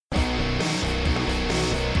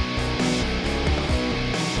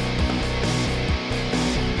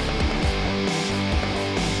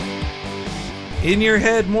In your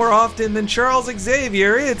head more often than Charles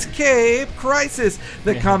Xavier, it's Cape Crisis,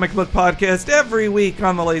 the comic book podcast every week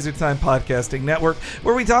on the Laser Time Podcasting Network,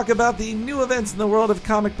 where we talk about the new events in the world of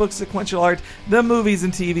comic book sequential art, the movies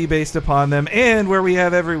and TV based upon them, and where we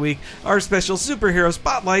have every week our special superhero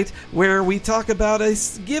spotlight, where we talk about a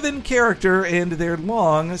given character and their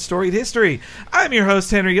long storied history. I'm your host,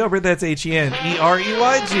 Henry Gilbert. That's HenryYG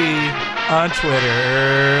on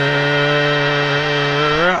Twitter.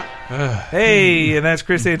 Hey, and that's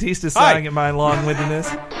Chris Antista sighing at my long-windedness.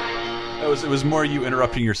 It was more you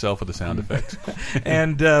interrupting yourself with a sound effect.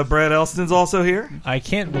 And Brad Elston's also here. I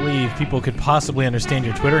can't believe people could possibly understand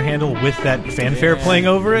your Twitter handle with that fanfare playing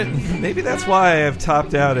over it. Maybe that's why I've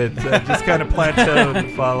topped out at just kind of plateaued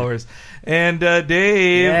with followers. And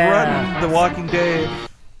Dave, run the Walking Dave.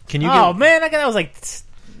 Can you? Man, that was like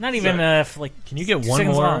not even like. Can you get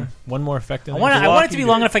one more effect in I want it to be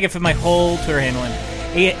long enough I can fit my whole Twitter handle in.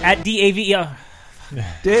 At DAVE.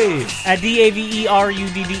 Dave. At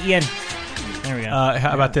DAVERUDDEN. There we go.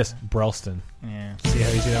 How about this? Brelston. Yeah. See how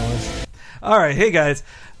easy that was? All right. Hey, guys.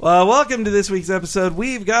 Welcome to this week's episode.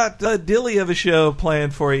 We've got a dilly of a show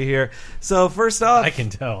planned for you here. So first off, I can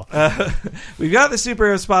tell. We've got the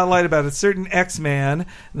superhero spotlight about a certain X-Man.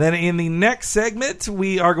 Then in the next segment,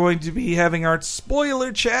 we are going to be having our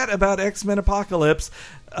spoiler chat about X-Men Apocalypse.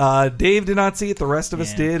 Dave did not see it. The rest of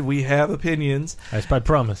us did. We have opinions. That's by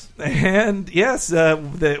promise. And yes,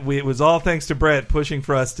 it was all thanks to Brett pushing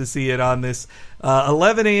for us to see it on this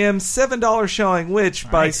 11 a.m. $7 showing, which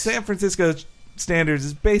by San Francisco standards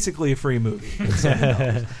is basically a free movie.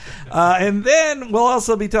 $7. And then we'll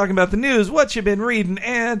also be talking about the news, what you've been reading,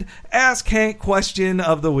 and Ask Hank question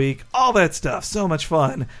of the week. All that stuff. So much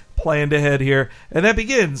fun planned ahead here. And that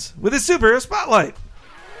begins with a superhero spotlight.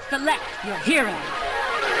 Select your hero.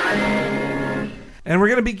 And we're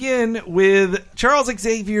going to begin with Charles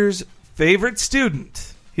Xavier's favorite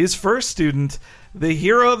student, his first student, the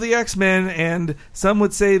hero of the X-Men, and some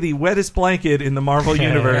would say the wettest blanket in the Marvel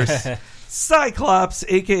Universe, Cyclops,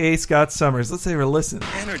 a.k.a. Scott Summers. Let's have a listen.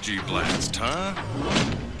 Energy blast, huh?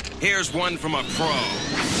 Here's one from a pro.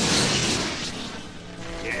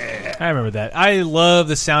 I remember that. I love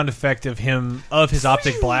the sound effect of his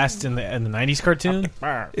optic blast in the 90s cartoon.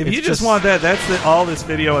 If you just want that, that's all this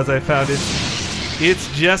video as I found it.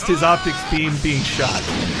 It's just his optics beam being shot.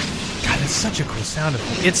 God, that's such a cool sound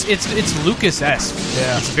effect. It's Lucas-esque.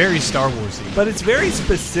 Yeah. It's very Star Wars-y. But it's very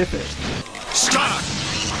specific. Scott!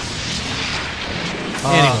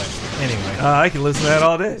 Anyway. I can listen to that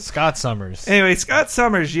all day. Scott Summers. Anyway, Scott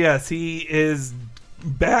Summers, yes, he is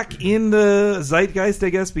back in the zeitgeist, I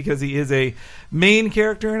guess, because he is a main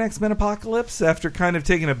character in X-Men Apocalypse after kind of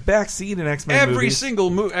taking a back seat in X-Men movies. Every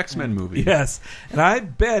single X-Men movie. Yes, and I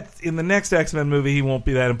bet in the next X-Men movie he won't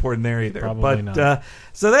be that important there either. Probably not.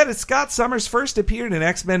 So that is Scott Summers first appeared in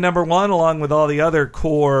X-Men #1 along with all the other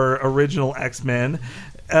core original X-Men.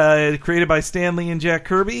 Created by Stan Lee and Jack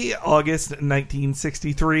Kirby, August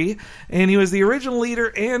 1963. And he was the original leader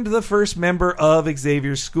and the first member of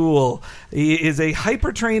Xavier's School. He is a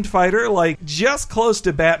hyper-trained fighter, like just close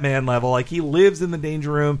to Batman level. Like he lives in the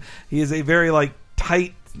Danger Room. He is a very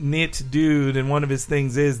tight-knit dude, and one of his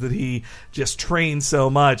things is that he just trains so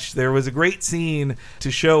much. There was a great scene to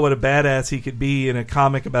show what a badass he could be in a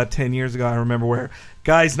comic about 10 years ago, I remember, where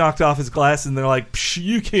guys knocked off his glasses and they're like, Psh,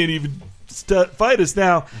 you can't even fight us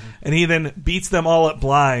now. And he then beats them all up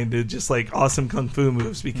blind to just awesome kung fu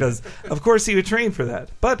moves because of course he would train for that.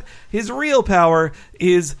 But his real power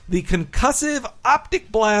is the concussive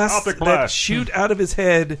optic blasts that shoot out of his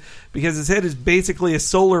head, because his head is basically a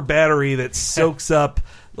solar battery that soaks up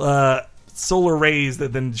solar rays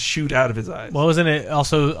that then shoot out of his eyes. Well, wasn't it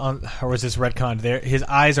also or was this retconned there? His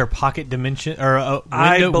eyes are pocket dimension, or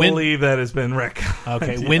I believe that has been retconned.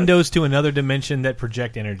 Okay, yes. Windows to another dimension that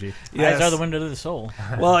project energy. Yes. Eyes are the window to the soul.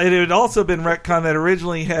 Well, it had also been retconned that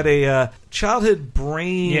originally had a childhood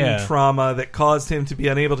brain trauma that caused him to be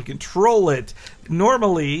unable to control it.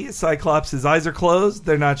 Normally, Cyclops' eyes are closed.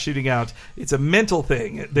 They're not shooting out. It's a mental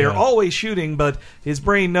thing. They're always shooting, but his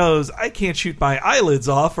brain knows, I can't shoot my eyelids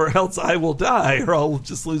off or else I will die or I'll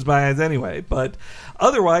just lose my eyes anyway. But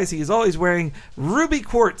otherwise, he is always wearing ruby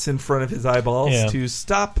quartz in front of his eyeballs to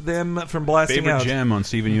stop them from blasting out. Favorite gem on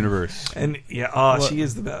Steven Universe. And she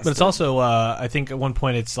is the best. But it's also, I think at one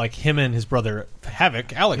point, it's like him and his brother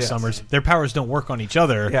Havoc, Alex Summers, they're their powers don't work on each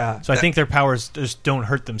other. Yeah. So I think their powers just don't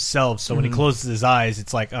hurt themselves. So when he closes his eyes,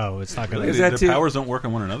 it's like, oh, it's not going to. Their powers don't work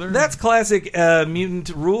on one another. That's classic mutant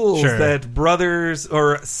rules that brothers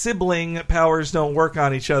or sibling powers don't work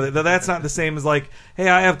on each other. Though that's not the same as like, hey,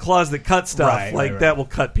 I have claws that cut stuff. That will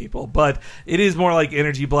cut people. But it is more like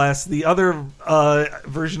energy blasts. The other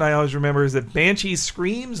version I always remember is that Banshee's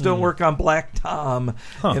screams don't work on Black Tom,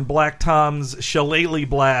 and Black Tom's shillelagh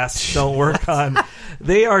blasts don't work on.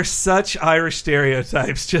 They are such Irish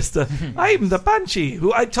stereotypes. Just I'm the Banshee,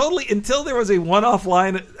 who I totally, until there was a one-off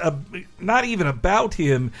line, not even about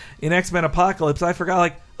him in X-Men Apocalypse, I forgot,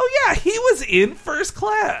 like, oh yeah, he was in First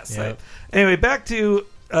Class. Yep. Anyway, back to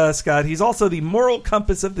Scott. He's also the moral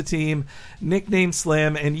compass of the team, nicknamed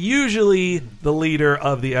Slim, and usually the leader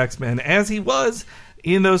of the X-Men, as he was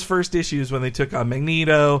in those first issues when they took on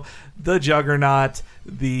Magneto, the Juggernaut,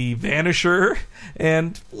 the Vanisher,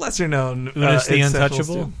 and lesser-known Unis the Essentials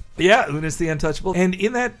Untouchable. too. Yeah, Unis the Untouchable. And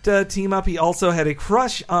in that team-up, he also had a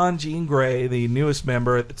crush on Jean Grey, the newest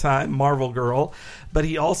member at the time, Marvel Girl. But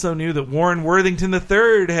he also knew that Warren Worthington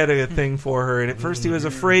III had a thing for her, and at first he was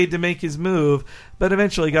afraid to make his move, but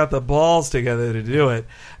eventually got the balls together to do it.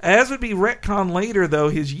 As would be retconned later, though,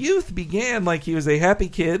 his youth began like he was a happy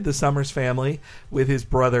kid, the Summers family, with his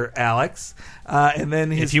brother Alex. And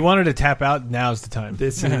then if you wanted to tap out, now's the time.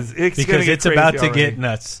 This is because it's about to get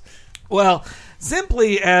nuts. Well,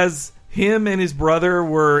 simply as him and his brother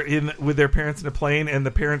were in with their parents in a plane, and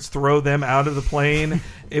the parents throw them out of the plane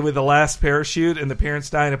with the last parachute, and the parents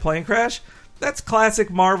die in a plane crash. That's classic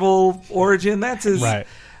Marvel origin. That's his. Right.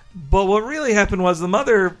 But what really happened was the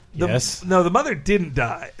mother. The mother didn't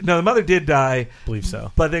die. No, the mother did die. Believe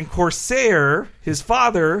so. But then Corsair, his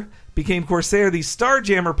father, became Corsair, the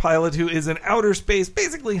Starjammer pilot, who is an outer space,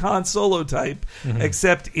 basically Han Solo type,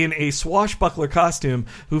 except in a swashbuckler costume,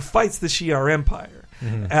 who fights the Shi'ar Empire.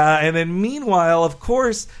 And then meanwhile, of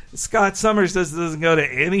course, Scott Summers doesn't go to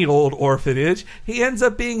any old orphanage. He ends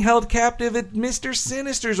up being held captive at Mr.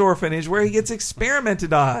 Sinister's orphanage, where he gets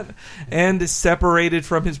experimented on and is separated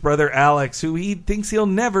from his brother Alex, who he thinks he'll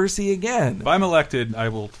never see again. If I'm elected,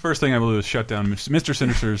 first thing I will do is shut down Mr.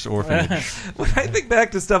 Sinister's orphanage. When I think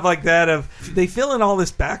back to stuff like that, they fill in all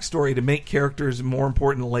this backstory to make characters more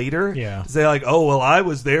important later. Yeah. Say like, oh, well, I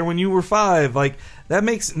was there when you were 5. Like, that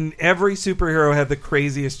makes every superhero have the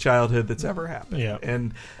craziest childhood that's ever happened. Yeah.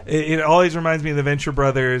 And it always reminds me of the Venture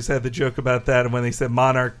Brothers had the joke about that, and when they said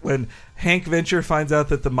Monarch, when Hank Venture finds out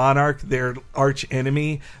that the Monarch, their arch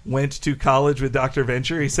enemy, went to college with Dr.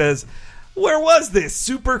 Venture, he says, where was this?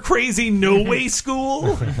 Super crazy no way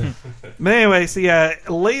school? But anyway, so yeah,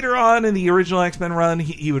 later on in the original X-Men run,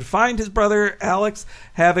 he would find his brother Alex.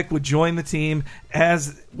 Havoc would join the team,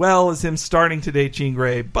 as well as him starting to date Jean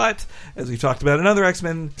Grey. But, as we've talked about in other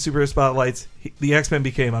X-Men Superhero Spotlights, the X-Men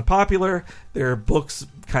became unpopular. Their books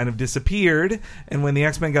kind of disappeared. And when the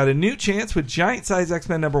X-Men got a new chance with Giant Size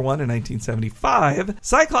X-Men #1 in 1975,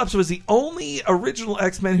 Cyclops was the only original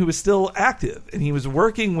X-Men who was still active. And he was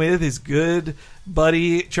working with his good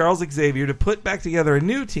buddy Charles Xavier to put back together a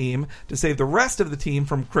new team to save the rest of the team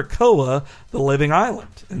from Krakoa, the living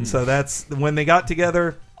island. And so that's when they got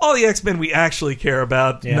together. All the X-Men we actually care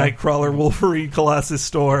about, Nightcrawler, Wolverine, Colossus,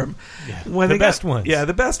 Storm. Yeah. When the best ones. Yeah,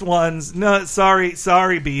 the best ones. No,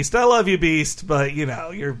 sorry, Beast. I love you, Beast, but you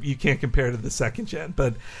can't compare to the second gen.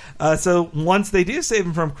 But so once they do save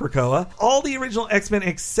him from Krakoa, all the original X-Men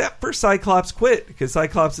except for Cyclops quit, because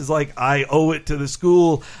Cyclops is like, I owe it to the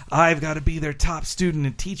school. I've got to be their top student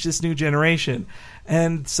and teach this new generation.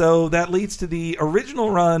 And so that leads to the original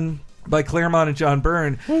run by Claremont and John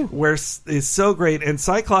Byrne, where is so great, and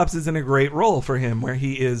Cyclops is in a great role for him, where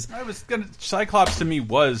he is. Cyclops to me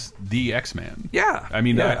was the X-Man. Yeah, I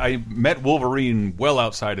mean, I met Wolverine well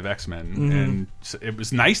outside of X-Men, and it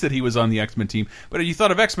was nice that he was on the X-Men team. But if you thought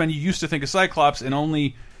of X-Men, you used to think of Cyclops, and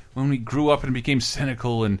only when we grew up and became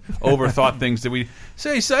cynical and overthought things did we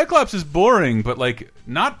say Cyclops is boring. But like,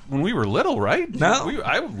 not when we were little, right? No,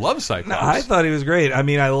 I love Cyclops. No, I thought he was great. I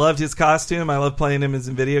mean, I loved his costume. I loved playing him as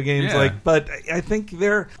in video games. Yeah. But I think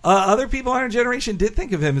other people in our generation did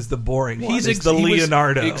think of him as the boring one. He's the he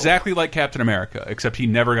Leonardo, exactly like Captain America, except he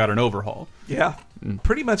never got an overhaul. Yeah.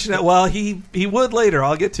 Pretty much. Well, he would later.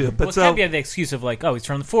 I'll get to it. But well, Cappy had the excuse of like, oh, he's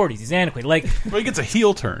from the 40s. He's antiquated. Like, well, he gets a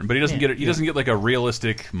heel turn, but he doesn't get it. He doesn't get like a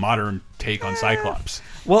realistic modern take on Cyclops.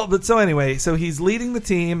 Well, but so anyway, so he's leading the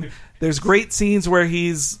team. There's great scenes where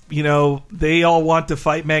he's, they all want to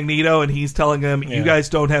fight Magneto, and he's telling them, you guys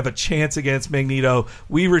don't have a chance against Magneto.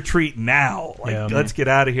 We retreat now. Let's get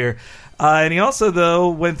out of here. And he also, though,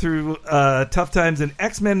 went through tough times in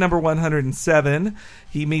X-Men #107.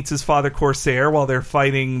 he meets his father Corsair while they're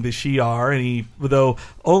fighting the Shi'ar, and though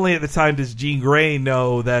only at the time does Jean Grey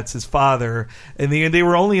know that's his father. In the end, they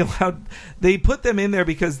were only allowed. They put them in there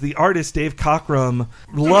because the artist Dave Cockrum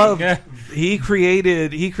loved. He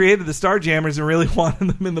created the Starjammers and really wanted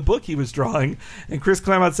them in the book he was drawing. And Chris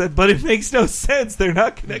Claremont said, "But it makes no sense. They're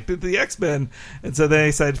not connected to the X-Men." And so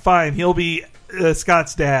they said, "Fine, he'll be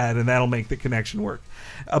Scott's dad, and that'll make the connection work."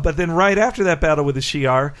 But then right after that battle with the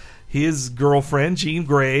Shi'ar, his girlfriend, Jean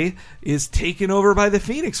Grey, is taken over by the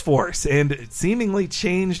Phoenix Force and seemingly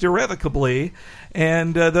changed irrevocably.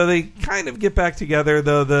 And though they kind of get back together,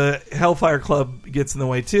 though the Hellfire Club gets in the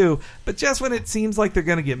way too. But just when it seems like they're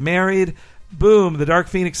going to get married, boom, the Dark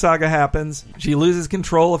Phoenix saga happens. She loses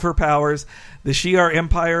control of her powers. The Shi'ar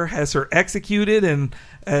Empire has her executed, and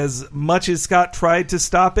as much as Scott tried to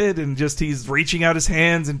stop it, and just he's reaching out his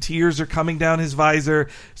hands and tears are coming down his visor.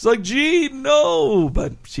 It's like, Jean, no!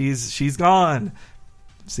 But she's gone,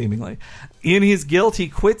 seemingly. In his guilt, he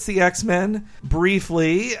quits the X-Men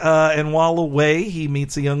briefly, and while away, he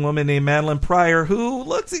meets a young woman named Madeline Pryor who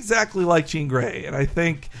looks exactly like Jean Grey. And I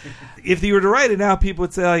think if you were to write it now, people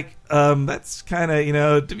would say, like, that's kind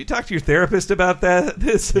of, have you talked to your therapist about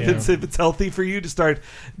this? If it's healthy for you to start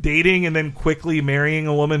dating and then quickly marrying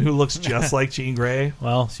a woman who looks just like Jean Grey?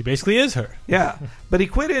 Well, she basically is her. Yeah. But he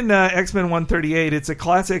quit in X-Men 138. It's a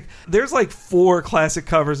classic. There's like 4 classic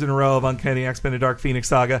covers in a row of Uncanny X-Men: A Dark Phoenix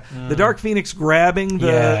Saga. The Dark Phoenix grabbing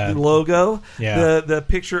the logo. Yeah. The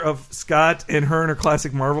picture of Scott and her in her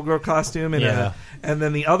classic Marvel Girl costume. And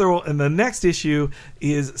then the next issue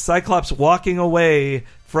is Cyclops walking away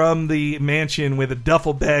from the mansion with a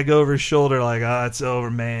duffel bag over his shoulder, like, it's over,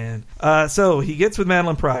 man. So he gets with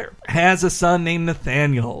Madeline Pryor, has a son named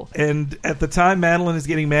Nathaniel, and at the time Madeline is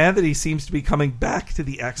getting mad that he seems to be coming back to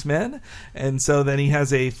the X-Men, and so then he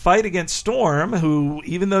has a fight against Storm, who,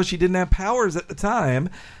 even though she didn't have powers at the time,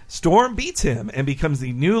 Storm beats him and becomes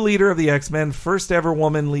the new leader of the X-Men, first ever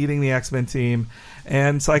woman leading the X-Men team.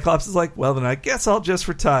 And Cyclops is like, well, then I guess I'll just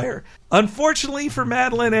retire. Unfortunately for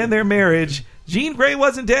Madeline and their marriage, Jean Grey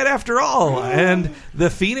wasn't dead after all, and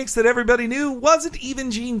the Phoenix that everybody knew wasn't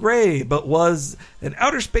even Jean Grey, but was an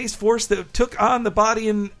outer space force that took on the body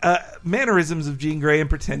and mannerisms of Jean Grey and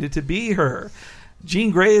pretended to be her.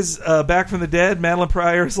 Jean Grey is back from the dead. Madeline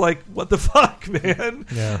Pryor is like, what the fuck, man?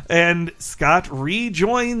 Yeah. And Scott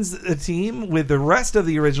rejoins the team with the rest of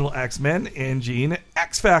the original X-Men and Jean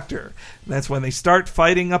X-Factor. And that's when they start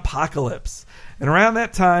fighting Apocalypse. And around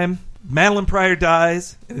that time, Madeline Pryor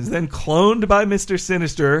dies and is then cloned by Mr.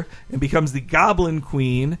 Sinister and becomes the Goblin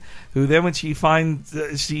Queen, who then when she finds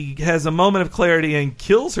she has a moment of clarity and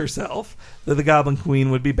kills herself, that the Goblin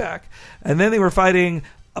Queen would be back. And then they were fighting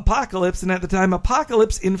Apocalypse, and at the time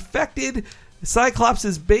Apocalypse infected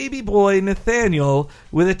Cyclops' baby boy Nathaniel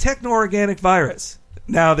with a techno-organic virus.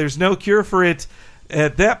 Now there's no cure for it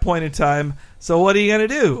at that point in time, so what are you going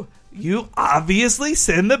to do? You obviously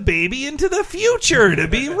send the baby into the future to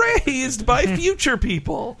be raised by future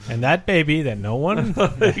people. And that baby that no one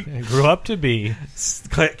grew up to be.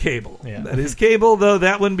 Cable. Yeah. That is Cable, though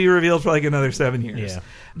that wouldn't be revealed for like another 7 years. Yeah.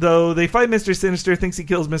 Though they fight Mr. Sinister, thinks he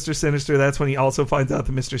kills Mr. Sinister. That's when he also finds out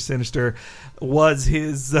that Mr. Sinister was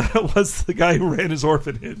was the guy who ran his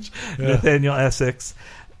orphanage, Nathaniel Essex.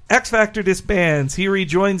 X-Factor disbands. He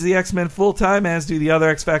rejoins the X-Men full-time, as do the other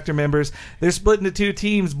X-Factor members. They're split into 2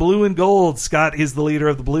 teams, blue and gold. Scott is the leader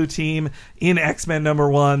of the blue team in X-Men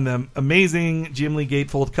 #1, the amazing Jim Lee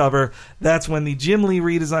Gatefold cover. That's when the Jim Lee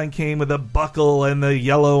redesign came with a buckle and the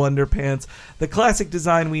yellow underpants. The classic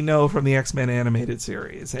design we know from the X-Men animated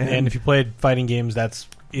series. And if you played fighting games, that's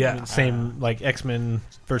same like X-Men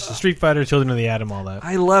versus Street Fighter, Children of the Atom, all that.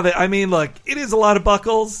 I love it. I mean, look, it is a lot of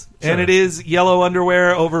buckles, and it is yellow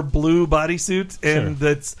underwear over blue bodysuit, and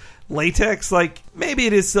that's latex. Like, maybe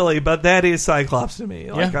it is silly, but that is Cyclops to me.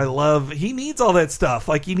 Like, I love, he needs all that stuff.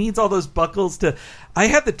 Like, he needs all those buckles to, I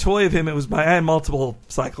had the toy of him. I had multiple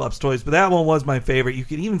Cyclops toys, but that one was my favorite. You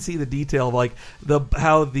could even see the detail of like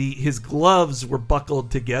how his gloves were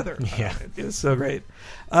buckled together. Yeah. It was so great.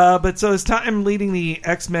 But so his time leading the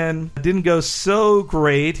X-Men didn't go so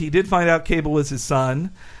great. He did find out Cable was his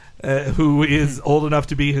son, who is old enough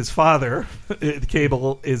to be his father.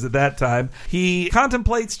 Cable is at that time. He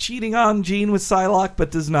contemplates cheating on Jean with Psylocke,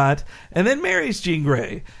 but does not, and then marries Jean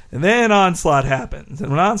Grey. And then Onslaught happens. And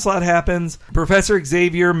when Onslaught happens, Professor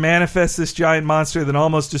Xavier manifests this giant monster that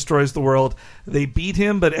almost destroys the world. They beat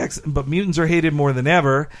him, but mutants are hated more than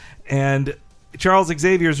ever. And Charles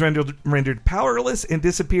Xavier is rendered powerless and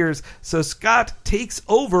disappears, so Scott takes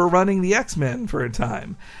over running the X-Men for a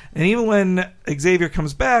time. And even when Xavier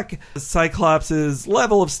comes back, Cyclops'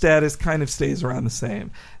 level of status kind of stays around the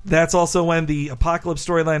same. That's also when the Apocalypse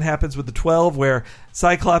storyline happens with the 12, where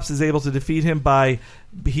Cyclops is able to defeat him by...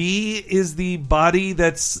 He is the body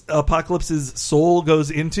that Apocalypse's soul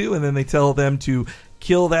goes into, and then they tell them to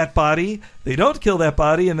kill that body. They don't kill that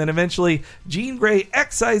body, and then eventually Jean Grey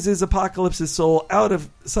excises Apocalypse's soul out of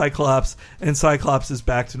Cyclops, and Cyclops is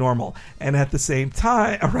back to normal. And at the same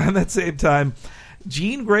time, around that same time,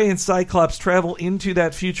 Jean Grey and Cyclops travel into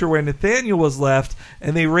that future where Nathaniel was left,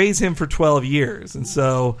 and they raise him for 12 years. And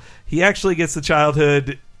so he actually gets the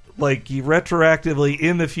childhood, like he retroactively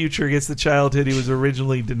in the future gets the childhood he was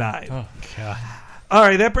originally denied. Oh, God. All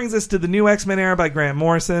right, that brings us to the new X-Men era by Grant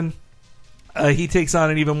Morrison. He takes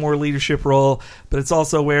on an even more leadership role, but it's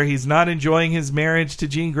also where he's not enjoying his marriage to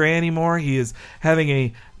Jean Grey anymore. He is having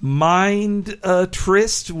a mind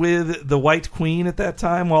tryst with the White Queen at that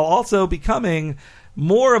time, while also becoming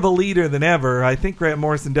more of a leader than ever. I think Grant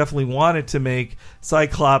Morrison definitely wanted to make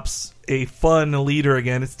Cyclops a fun leader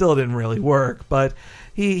again. It still didn't really work, but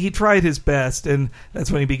he tried his best, and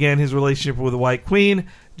that's when he began his relationship with the White Queen.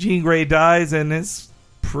 Jean Grey dies and has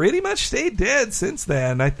pretty much stayed dead since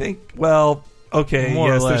then. I think, well, okay, more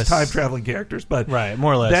yes, or there's less time-traveling characters, but right,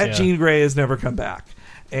 more or less, that yeah. Jean Grey has never come back.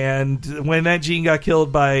 And when that Jean got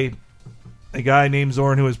killed by a guy named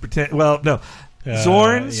Zorn who was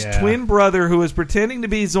Zorn's twin brother who was pretending to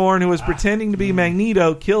be Zorn, who was pretending to be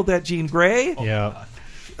Magneto, killed that Jean Grey. Yeah.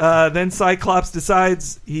 Then Cyclops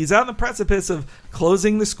decides he's on the precipice of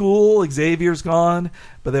closing the school. Xavier's gone,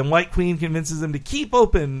 but then White Queen convinces him to keep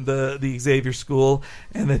open the Xavier school,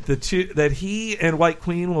 and that he and White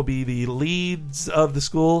Queen will be the leads of the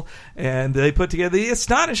school. And they put together the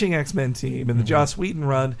Astonishing X-Men team in the Joss Whedon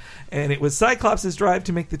run, and it was Cyclops' drive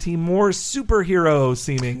to make the team more superhero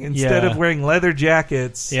seeming instead of wearing leather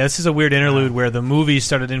jackets. Yeah, this is a weird interlude where the movies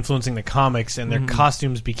started influencing the comics, and their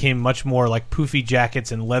costumes became much more like poofy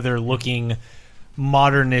jackets and leather-looking,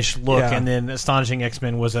 modernish look. Yeah. And then Astonishing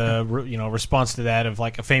X-Men was a response to that, of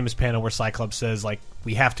like a famous panel where Cyclops says, like,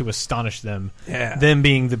 we have to astonish them. Yeah. Them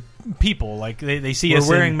being the people, like they see us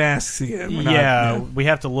We're wearing in, masks again. We're not, we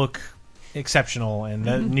have to look exceptional, and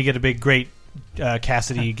and you get a great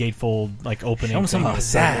Cassidy gatefold like opening. Show 'em some thing.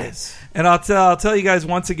 pizzazz. And I'll tell you guys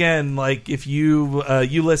once again, like, if you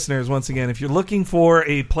listeners, once again, if you're looking for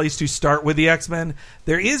a place to start with the X-Men,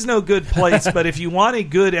 there is no good place. But if you want a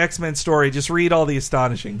good X-Men story, just read all the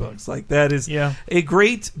Astonishing books. Like, that is a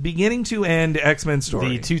great beginning to end X-Men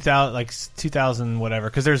story. The 2000 whatever,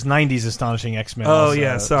 because there's 90s Astonishing X-Men. Oh also,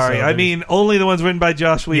 yeah, sorry. so I mean, only the ones written by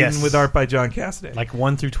Joss Whedon Yes. with art by John Cassaday. like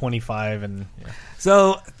 1 through 25, and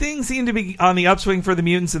So things seem to be on the upswing for the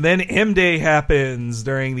mutants, and then M-Day happens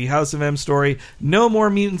during the House of M story. No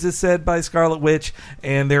more mutants is said by Scarlet Witch,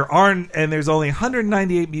 and there's only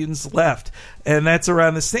 198 mutants left. And that's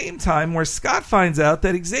around the same time where Scott finds out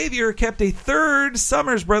that Xavier kept a third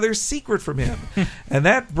Summers brother secret from him. And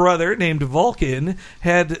that brother, named Vulcan,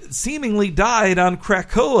 had seemingly died on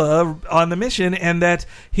Krakoa on the mission, and that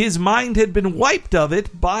his mind had been wiped of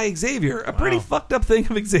it by Xavier. A pretty fucked up thing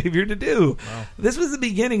of Xavier to do. Wow. This was the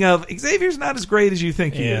beginning of Xavier's not as great as you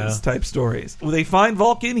think he is type stories. Well, they find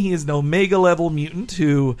Vulcan. He is an Omega level mutant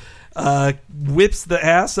who whips the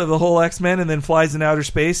ass of the whole X-Men and then flies in outer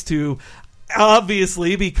space to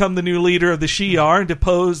obviously become the new leader of the Shi'ar and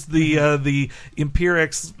depose the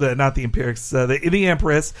Empirix, not the Empirix, the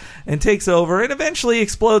Empress, and takes over and eventually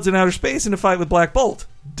explodes in outer space in a fight with Black Bolt.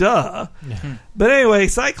 Duh. But anyway,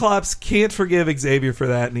 Cyclops can't forgive Xavier for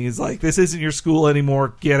that, and he's like, this isn't your school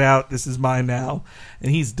anymore, get out, this is mine now.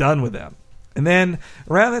 And he's done with them. And then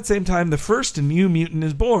around that same time, the first new mutant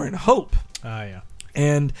is born, Hope.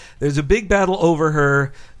 And there's a big battle over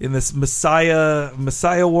her in this Messiah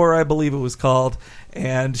War, I believe it was called.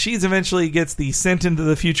 And she's eventually gets the sent into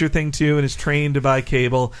the future thing too, and is trained by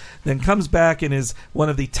Cable. Then comes back and is one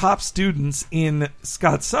of the top students in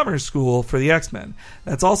Scott Summers' school for the X-Men.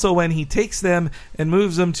 That's also when he takes them and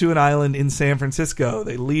moves them to an island in San Francisco.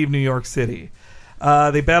 They leave New York City.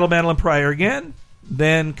 They battle Madeline Pryor again.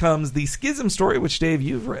 Then comes the Schism story, which Dave,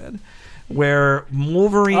 you've read, where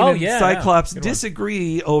Wolverine and Cyclops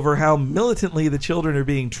disagree over how militantly the children are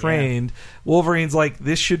being trained. Wolverine's like,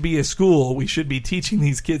 this should be a school. We should be teaching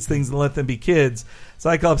these kids things and let them be kids.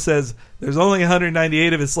 Cyclops says, there's only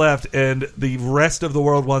 198 of us left, and the rest of the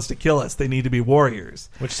world wants to kill us. They need to be warriors.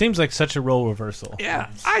 Which seems like such a role reversal. Yeah,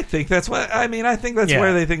 I think that's what I mean. I think that's Yeah.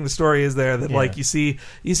 where they think the story is there. That Yeah. like you see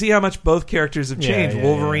how much both characters have changed. Yeah,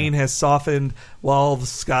 Wolverine has softened, while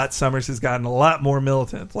Scott Summers has gotten a lot more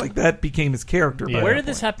militant. Like that became his character. by Where that did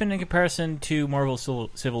this point. happen in comparison to Marvel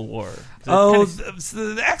Civil War? Oh,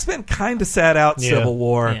 the X-Men kind of sat out Yeah. Civil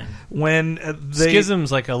War Yeah. when they.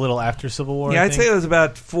 Schism's like a little after Civil War. Yeah, I I'd say it was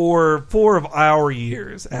about four of our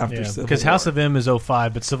years after Civil War. because House of M is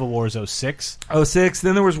 05, but Civil War is 06. 06.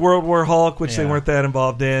 Then there was World War Hulk, which they Yeah. weren't that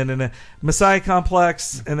involved in, and Messiah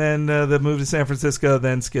Complex, and then the move to San Francisco,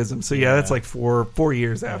 then Schism. So yeah, Yeah. that's like four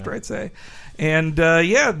years after, I'd say. And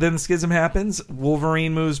then Schism happens.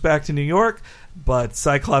 Wolverine moves back to New York, but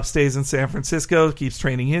Cyclops stays in San Francisco, keeps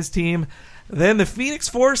training his team. Then the Phoenix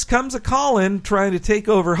Force comes a-calling, trying to take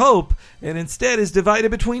over Hope, and instead is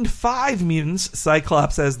divided between 5 mutants,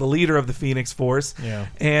 Cyclops as the leader of the Phoenix Force. Yeah.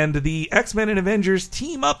 And the X-Men and Avengers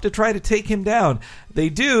team up to try to take him down. They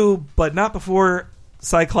do, but not before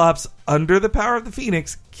Cyclops, under the power of the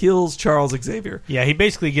Phoenix, kills Charles Xavier. Yeah, he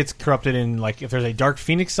basically gets corrupted in, like, if there's a Dark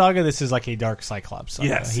Phoenix saga, this is like a Dark Cyclops saga.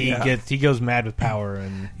 Yes, he yeah. he goes mad with power,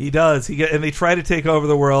 and He does. And they try to take over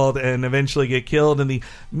the world and eventually get killed. And the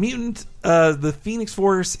the Phoenix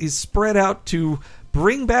Force is spread out to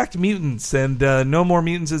bring back mutants. And no more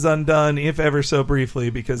mutants is undone, if ever so briefly,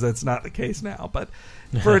 because that's not the case now. But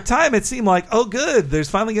for a time, it seemed like, oh, good, there's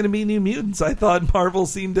finally going to be new mutants. I thought Marvel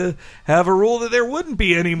seemed to have a rule that there wouldn't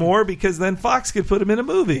be anymore, because then Fox could put them in a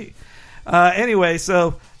movie. Anyway,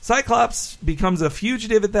 so Cyclops becomes a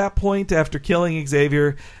fugitive at that point after killing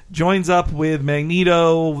Xavier, joins up with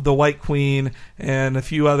Magneto, the White Queen, and a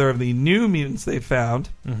few other of the new mutants they've found.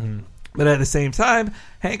 Mm-hmm. But at the same time,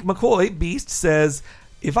 Hank McCoy, Beast, says,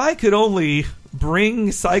 if I could only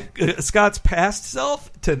bring Scott's past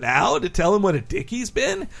self to now to tell him what a dick he's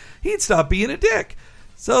been, he'd stop being a dick.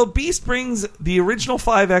 So Beast brings the original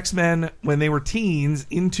 5 X-Men when they were teens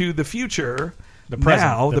into the future. The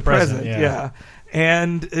present. Now, the present, yeah.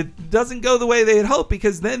 And it doesn't go the way they had hoped,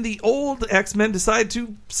 because then the old X-Men decide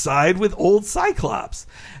to side with old Cyclops.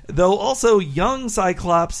 Though also young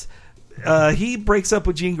Cyclops, he breaks up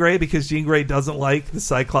with Jean Grey because Jean Grey doesn't like the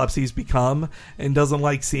Cyclops he's become and doesn't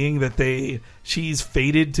like seeing that she's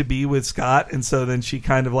fated to be with Scott. And so then she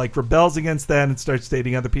kind of like rebels against that and starts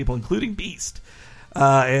dating other people, including Beast.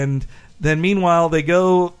 And then meanwhile,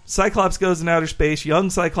 Cyclops goes in outer space.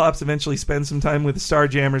 Young Cyclops eventually spends some time with the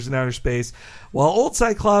Starjammers in outer space, while old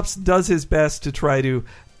Cyclops does his best to try to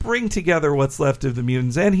bring together what's left of the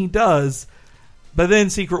mutants. And he does, but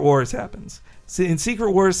then Secret Wars happens. In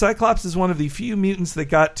Secret Wars, Cyclops is one of the few mutants that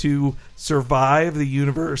got to survive the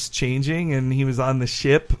universe changing, and he was on the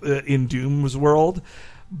ship in Doom's world,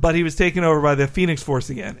 but he was taken over by the Phoenix Force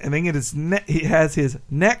again. And then he has his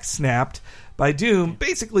neck snapped by Doom,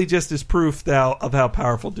 basically just as proof of how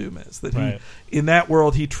powerful Doom is. That in that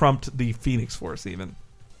world, he trumped the Phoenix Force even.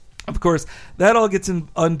 Of course, that all gets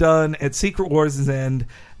undone at Secret Wars' end.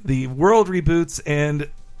 The world reboots, and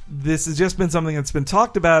this has just been something that's been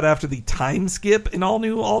talked about after the time skip in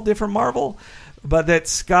all different Marvel, but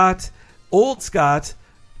that old Scott,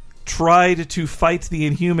 tried to fight the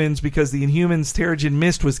Inhumans because the Inhumans' Terrigen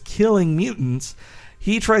Mist was killing mutants.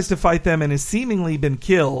 He tries to fight them and has seemingly been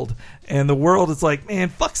killed, and the world is like, man,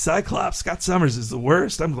 fuck Cyclops. Scott Summers is the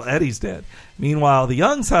worst. I'm glad he's dead. Meanwhile, the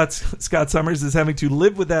young Scott Summers is having to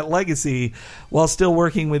live with that legacy while still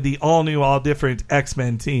working with the all-new, all-different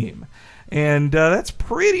X-Men team. And that's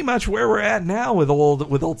pretty much where we're at now with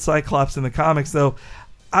old Cyclops in the comics, though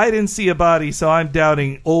I didn't see a body, so I'm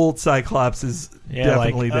doubting old Cyclops is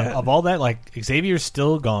definitely dead. Of all that, like, Xavier's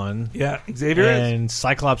still gone. Yeah, Xavier and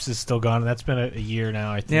Cyclops is still gone. That's been a year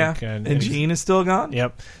now, I think. Yeah, and Jean is still gone?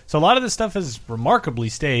 Yep. So a lot of this stuff has remarkably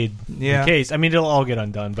stayed the case. I mean, it'll all get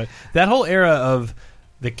undone, but that whole era of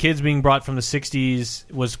the kids being brought from the 60s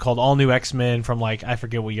was called All New X-Men from, like, I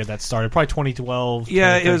forget what year that started. Probably 2012.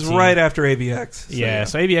 Yeah, it was right after AVX.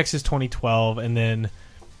 So AVX is 2012, and then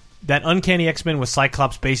that Uncanny X-Men was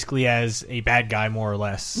Cyclops basically as a bad guy, more or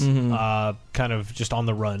less, kind of just on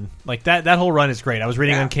the run. Like, that whole run is great. I was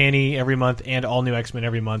reading Uncanny every month and All New X-Men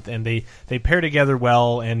every month, and they pair together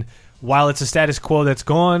well, and while it's a status quo that's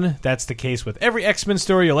gone, that's the case with every X-Men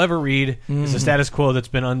story you'll ever read is a status quo that's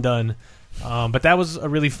been undone. But that was a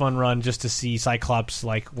really fun run just to see Cyclops,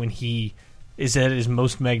 like, when he is that it is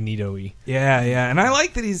most Magneto-y. Yeah, and I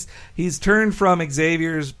like that he's turned from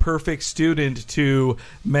Xavier's perfect student to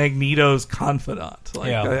Magneto's confidant.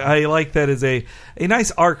 Like, Yeah. I like that as a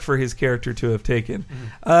nice arc for his character to have taken.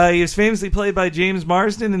 He was famously played by James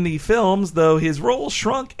Marsden in the films, though his role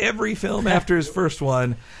shrunk every film after his first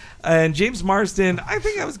one. And James Marsden, I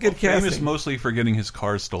think that was good casting. Famous mostly for getting his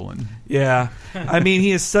car stolen. Yeah. I mean,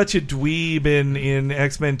 he is such a dweeb in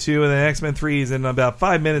X-Men 2, and then X-Men 3 he's in about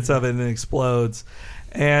 5 minutes of it and then explodes.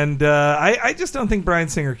 And I just don't think Bryan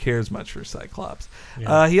Singer cares much for Cyclops.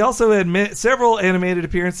 Yeah. He also had several animated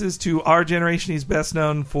appearances. To our generation, he's best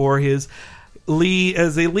known for his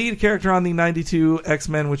as a lead character on the 92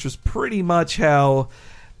 X-Men, which was pretty much how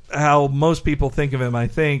most people think of him, I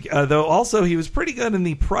think. Though also he was pretty good in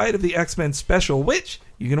the Pride of the X-Men special, which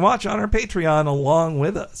you can watch on our Patreon along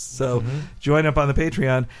with us. So join up on the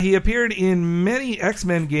Patreon. He appeared in many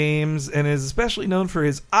X-Men games and is especially known for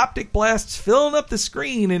his optic blasts filling up the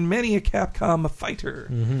screen in many a Capcom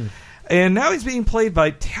fighter. And now he's being played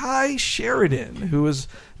by Ty Sheridan, who was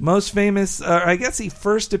most famous. I guess he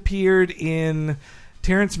first appeared in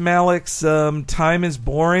Terrence Malick's Time is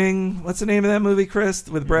Boring. What's the name of that movie, Chris?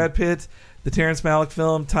 With Brad Pitt? The Terrence Malick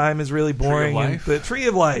film, Time is Really Boring. The Tree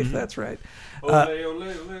of Life, that's right.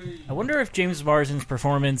 I wonder if James Marsden's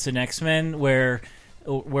performance in X-Men, where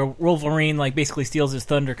Wolverine like basically steals his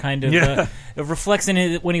thunder, kind of it reflects in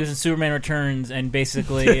it when he was in Superman Returns, and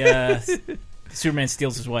basically Superman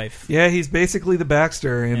steals his wife. Yeah, he's basically the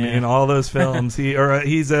Baxter in all those films.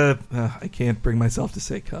 He's a I can't bring myself to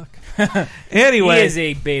say cuck. Anyway, he is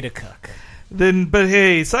a beta cuck. But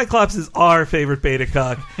hey, Cyclops is our favorite beta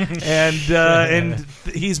cuck, and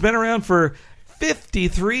he's been around for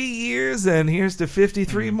 53 years, and here's to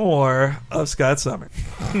 53 more of Scott Summers.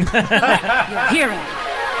 Your hero.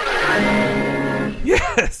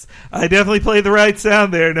 Yes, I definitely played the right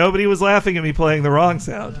sound there. Nobody was laughing at me playing the wrong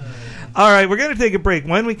sound. All right, we're going to take a break.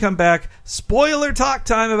 When we come back, spoiler talk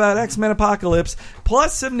time about X-Men Apocalypse,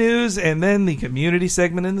 plus some news, and then the community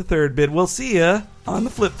segment in the third bit. We'll see you on the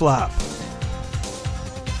flip-flop.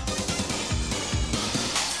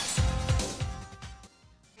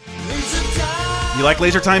 You like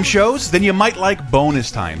Laser Time shows? Then you might like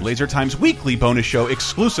Bonus Time, Laser Time's weekly bonus show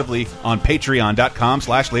exclusively on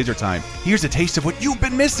patreon.com/lasertime. Here's a taste of what you've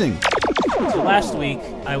been missing. So last week,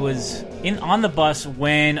 I was on the bus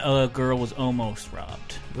when a girl was almost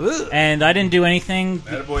robbed. Ugh. And I didn't do anything,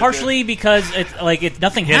 partially because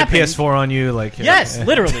nothing He had a happened. PS4 on you, like Yes,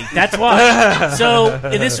 literally. That's why. So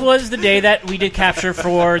this was the day that we did capture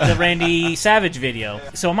for the Randy Savage video.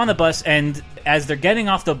 So I'm on the bus, and as they're getting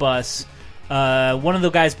off the bus, one of the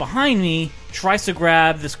guys behind me tries to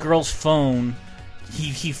grab this girl's phone.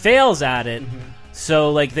 He fails at it,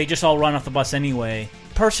 so like they just all run off the bus anyway.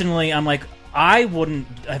 Personally, I'm like, I wouldn't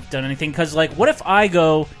have done anything, because like, what if I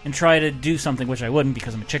go and try to do something, which I wouldn't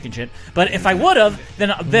because I'm a chicken shit, but if I would have,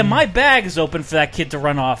 then my bag is open for that kid to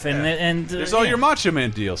run off, and There's all your Macho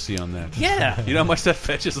Man DLC on that. Yeah. You know how much that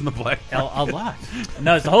fetches in the black market? A lot.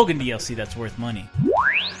 No, it's the Hogan DLC that's worth money.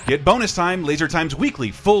 Get Bonus Time, Laser Time's weekly,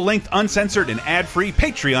 full-length, uncensored, and ad-free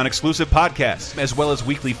Patreon-exclusive podcasts, as well as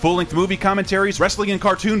weekly full-length movie commentaries, wrestling and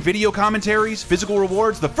cartoon video commentaries, physical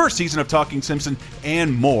rewards, the first season of Talking Simpson,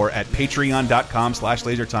 and more at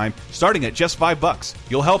patreon.com/lasertime, starting at just $5.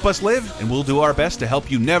 You'll help us live, and we'll do our best to help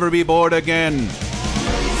you never be bored again.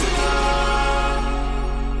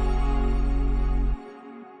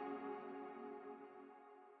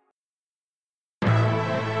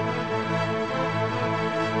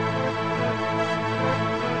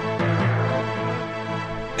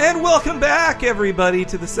 And welcome back, everybody,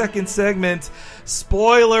 to the second segment.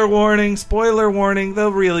 Spoiler warning, though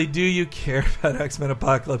really, do you care about X-Men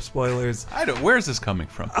Apocalypse spoilers? I don't. Where's this coming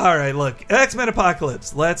from? All right, look, X-Men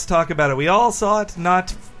Apocalypse, let's talk about it. We all saw it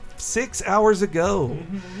not 6 hours ago.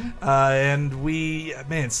 And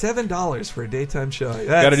 $7 for a daytime show.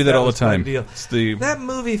 Got to do that all the was quite a time. deal. That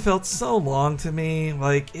movie felt so long to me.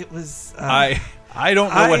 Like, it was... I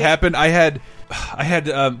don't know what happened. I had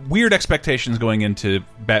weird expectations going into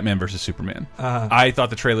Batman vs Superman. I thought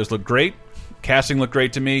the trailers looked great, casting looked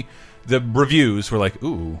great to me. The reviews were like,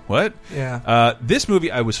 "Ooh, what?" Yeah. This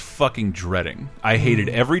movie I was fucking dreading. I hated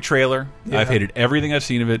every trailer. Yeah. I've hated everything I've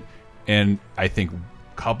seen of it, and I think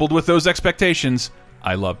coupled with those expectations,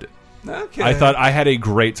 I loved it. Okay. I thought I had a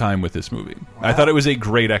great time with this movie. Wow. I thought it was a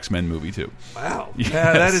great X-Men movie too. Wow. Yes.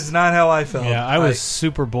 Yeah, that is not how I felt. Yeah, I was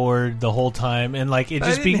super bored the whole time, and like it I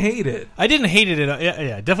just didn't hate it. I didn't hate it.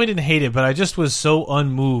 Yeah, definitely didn't hate it, but I just was so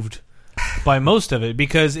unmoved by most of it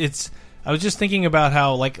because I was just thinking about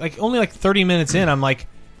how like only like 30 minutes in, I'm like,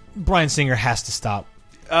 Bryan Singer has to stop.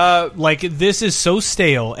 Like, this is so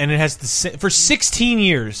stale, and it has for 16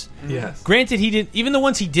 years. Yes. Granted, he didn't. Even the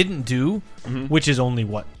ones he didn't do, which is only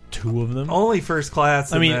what, 2 of them. Only First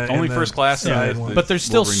Class. I mean, only First Class. side and one. but there's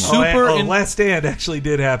still Wolverine one. super. Last Stand actually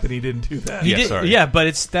did happen. He didn't do that. He Yeah, did, sorry. yeah, but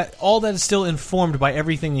it's that all that is still informed by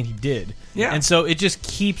everything that he did. Yeah. and so it just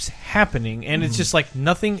keeps happening, and it's just like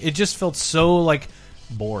nothing. It just felt so like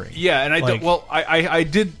boring. Yeah, and I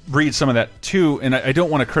did read some of that too, and I don't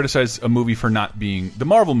want to criticize a movie for not being the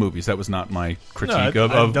Marvel movies. That was not my critique No,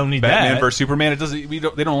 I of don't need Batman that. versus Superman. It doesn't.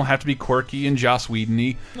 They don't have to be quirky and Joss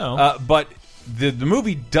Whedon-y. No. But the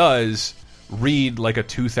movie does read like a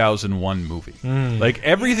 2001 movie. Like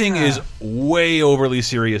everything is way overly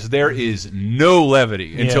serious. There is no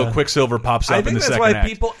levity until Quicksilver pops up I in think the that's second why act.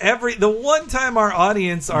 people the one time our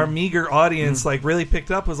audience, our meager audience, like really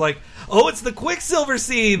picked up was like, oh, it's the Quicksilver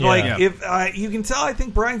scene. Yeah. Like Yeah. if you can tell, I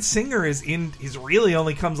think Bryan Singer he's really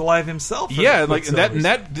only comes alive himself. for Yeah, the like that. And Quicksilvers.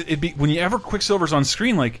 that it'd be whenever Quicksilver's on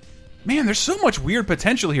screen, like, man, there's so much weird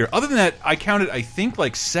potential here. Other than that, I counted, I think,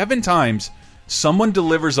 like 7 times. Someone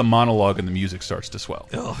delivers a monologue and the music starts to swell.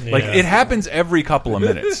 Like Yeah. it happens every couple of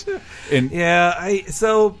minutes. And Yeah, I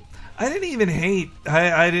didn't even hate.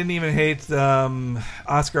 I didn't even hate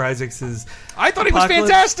Oscar Isaac's. I thought he was Apocalypse.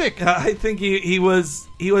 fantastic. I think he was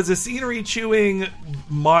a scenery chewing.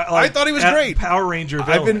 I thought he was great. Power Ranger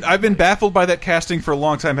villain. I've been baffled by that casting for a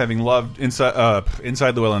long time, having loved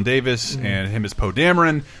Inside Llewellyn Davis and him as Poe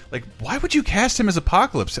Dameron. Like, why would you cast him as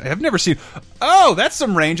Apocalypse? I've never seen. Oh, that's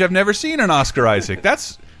some range I've never seen in Oscar Isaac.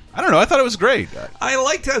 That's. I don't know. I thought it was great. I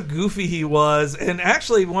liked how goofy he was, and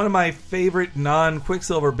actually one of my favorite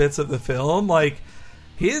non-Quicksilver bits of the film, like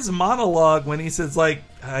his monologue when he says, like,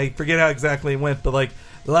 I forget how exactly it went, but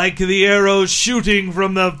like the arrows shooting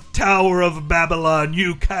from the Tower of Babylon,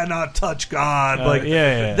 you cannot touch God.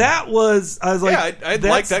 yeah. That was, I was like, Yeah, I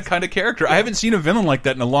like that kind of character. I haven't seen a villain like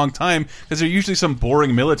that in a long time because they're usually some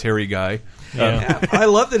boring military guy. Yeah, I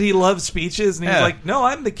love that he loves speeches, and he's Yeah. like, no,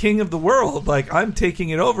 I'm the king of the world. Like, I'm taking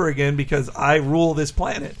it over again because I rule this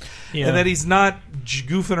planet. Yeah. And that he's not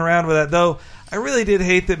goofing around with that. Though, I really did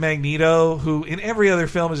hate that Magneto, who in every other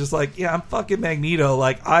film is just like, yeah, I'm fucking Magneto.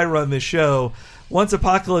 Like, I run this show. Once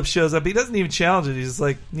Apocalypse shows up, he doesn't even challenge it. He's just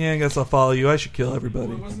like, yeah, I guess I'll follow you. I should kill everybody.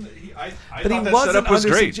 But he wasn't was under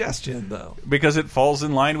great suggestion, though. because it falls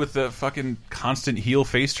in line with the fucking constant heel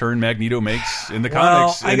face turn Magneto makes in the Well,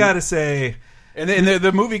 comics. I gotta say, and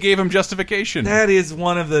the movie gave him justification. that is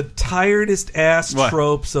one of the tiredest ass What?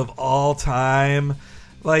 tropes of all time.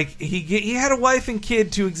 Like he had a wife and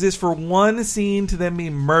kid to exist for one scene to then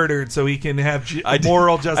be murdered so he can have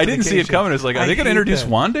moral justification. I didn't see it coming. It's like, are they going to hate introduce that.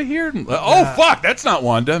 Wanda here? Oh fuck, that's not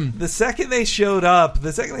Wanda. The second they showed up,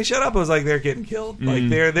 I was like, they're getting killed. Like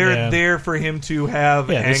they're Yeah. there for him to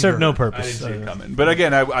have. Yeah, they anger. serve no I purpose. didn't see it coming. But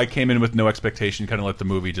again, I came in with no expectation. Kind of let the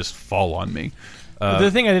movie just fall on me.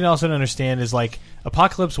 The thing I didn't also understand is like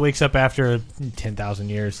Apocalypse wakes up after 10,000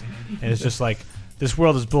 years, and it's just like, this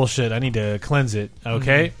world is bullshit. I need to cleanse it.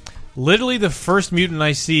 Okay. Literally, the first mutant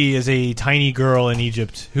I see is a tiny girl in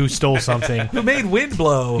Egypt who stole something. Who made wind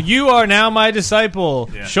blow? You are now my disciple.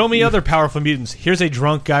 Yeah. Show me other powerful mutants. Here's a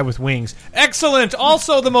drunk guy with wings. Excellent.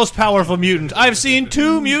 Also the most powerful mutant. I've seen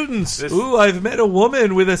 2 mutants Ooh, I've met a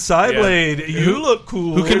woman with a side blade. You look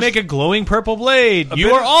cool. who can make a glowing purple blade. You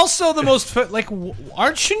bit are of- also the most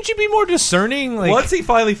shouldn't you be more discerning? Like, Once he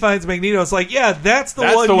finally finds Magneto, it's like, yeah, that's the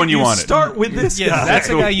one you wanted. Start with this yeah, guy. that's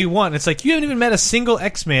the guy you want. It's like you haven't even met a single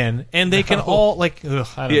X-Man, and they can all like. Ugh,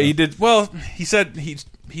 I don't Yeah, know. he did. Well, he said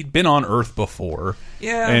he'd been on Earth before.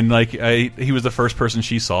 Yeah. and like he was the first person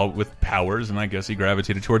she saw with powers, and I guess he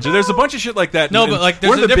gravitated towards her. There's a bunch of shit like that. No, and but like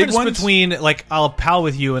one there's of a the big difference ones- between like I'll pal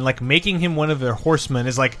with you and like making him one of their horsemen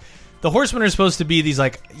is like the horsemen are supposed to be these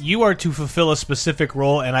like you are to fulfill a specific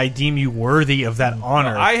role and I deem you worthy of that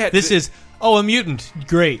honor. This is a mutant,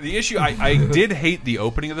 great. The issue I did hate the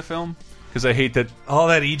opening of the film because I hate that all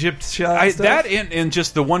that Egypt shot. stuff. that and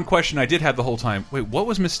just the one question I did have the whole time. Wait, what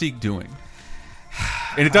was Mystique doing?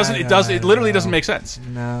 And it doesn't. It literally doesn't make sense.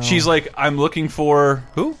 No. She's like, I'm looking for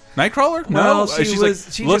who? Nightcrawler? Well, No, she's like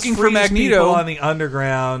she looking just for frees Magneto people on the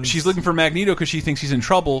underground. She's looking for Magneto because she thinks he's in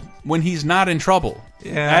trouble when he's not in trouble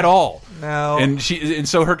at all. No. And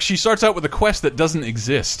she starts out with a quest that doesn't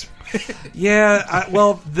exist. Yeah,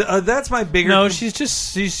 that's my bigger. No,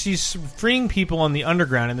 she's freeing people on the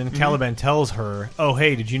underground, and then Caliban tells her, "Oh,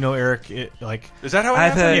 hey, did you know Eric? Is that how it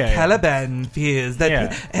I've happened? heard Yeah, yeah. Caliban fears that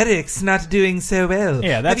Yeah. Eric's not doing so well.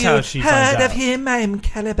 Yeah, that's Have how you she heard finds of out. him? I'm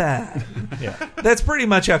Caliban. Yeah. That's pretty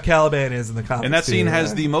much how Caliban is in the comics. And that scene too, has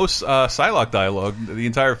right? the most Psylocke dialogue the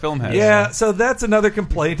entire film has. Yeah, so that's another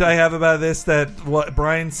complaint I have about this. That what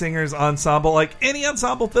Bryan Singer's ensemble, like any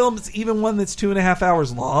ensemble film, it's even one that's 2.5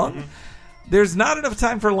 hours long. There's not enough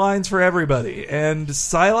time for lines for everybody, and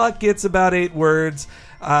Psylocke gets about 8 words.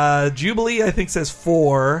 Jubilee, I think, says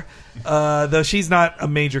 4, though she's not a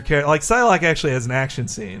major character. Like, Psylocke actually has an action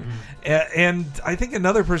scene. And I think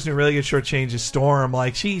another person who really gets shortchanged is Storm.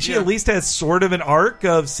 Like, she at least has sort of an arc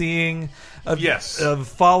of seeing... Of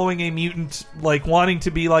following a mutant, like wanting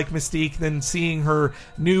to be like Mystique, then seeing her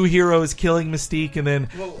new heroes killing Mystique, and then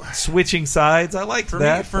switching sides. I liked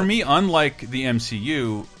that. For me, unlike the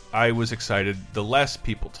MCU, I was excited the less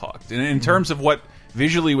people talked. And in terms of what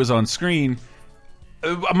visually was on screen,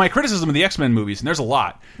 my criticism of the X-Men movies, and there's a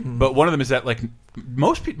lot, but one of them is that like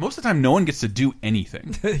most of the time no one gets to do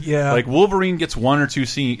anything. Yeah, like Wolverine gets 1 or 2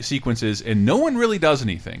 sequences and no one really does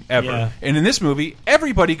anything ever. Yeah. And in this movie,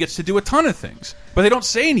 everybody gets to do a ton of things, but they don't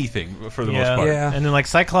say anything for the most part. Yeah. And then like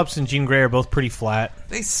Cyclops and Jean Grey are both pretty flat.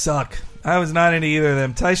 They suck. I was not into either of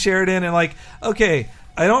them. Ty Sheridan and like, okay,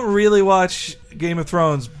 I don't really watch Game of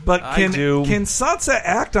Thrones, but can Sansa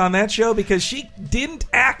act on that show? Because she didn't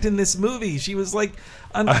act in this movie. She was like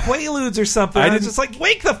on Quaaludes or something. I was just like,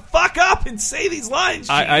 wake the fuck up and say these lines.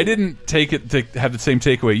 I didn't take it to have the same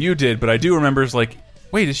takeaway you did, but I do remember it's like,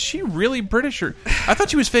 wait, is she really British? Or I thought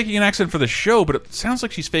she was faking an accent for the show, but it sounds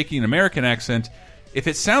like she's faking an American accent. If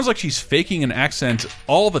it sounds like she's faking an accent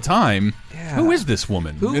all the time, who is this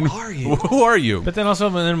woman? Who are you? Who are you? But then also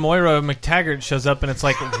when then Moira McTaggart shows up, and it's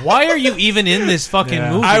like, why are you even in this fucking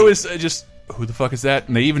movie? I was just, who the fuck is that?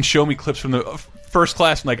 And they even show me clips from the First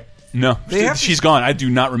Class. I'm like, no, she's gone. I do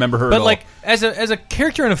not remember her. But at all. like as a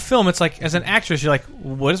character in a film, it's like as an actress, you're like,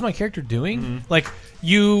 what is my character doing? Like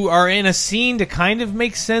you are in a scene to kind of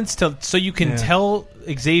make sense so you can tell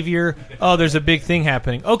Xavier, oh, there's a big thing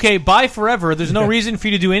happening. Okay, bye forever. There's no reason for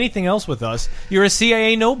you to do anything else with us. You're a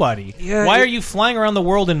CIA nobody. Yeah, why are you flying around the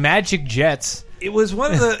world in magic jets? It was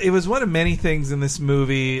one of many things in this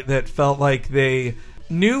movie that felt like they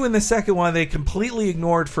knew in the second one they completely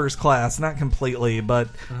ignored First Class. Not completely, but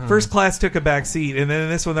First Class took a back seat. And then in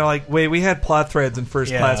this one they're like, wait, we had plot threads in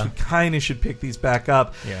First Class. We kind of should pick these back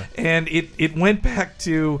up. Yeah. And it went back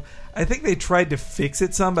to, I think they tried to fix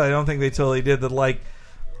it some, but I don't think they totally did. That like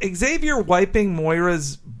Xavier wiping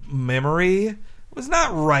Moira's memory was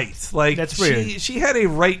not right. Like that's weird. She had a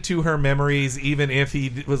right to her memories, even if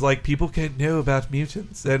he was like, people can't know about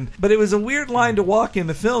mutants. But it was a weird line to walk in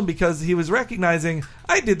the film because he was recognizing,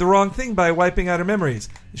 I did the wrong thing by wiping out her memories.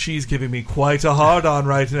 She's giving me quite a hard on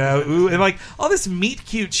right now. Ooh, and like all this meet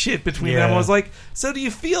cute shit between them. I was like, so do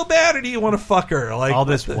you feel bad or do you want to fuck her? Like all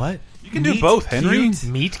this what? You can do both, Henry.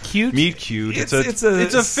 Meet cute? Meet cute. It's a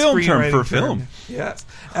film term screenwriting for film. Yes.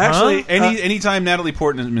 Actually, anytime Natalie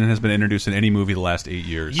Portman has been introduced in any movie the last 8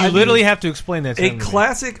 years. You literally have to explain that to a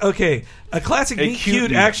classic meet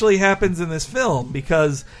cute actually happens in this film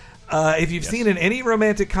because if you've seen in any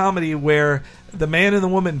romantic comedy where the man and the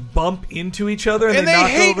woman bump into each other and they knock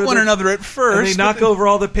hate over one another at first. And they knock over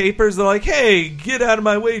all the papers. They're like, "Hey, get out of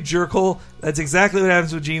my way, jerkhole." That's exactly what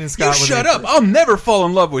happens with Gene and Scott. You shut up! I'll never fall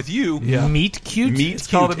in love with you. Yeah. Meet cute. It's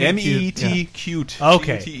called M-E-T cute.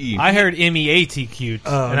 Okay, C-U-T-E. I heard M-E-A-T cute,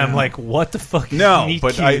 and I'm like, what the fuck? No, is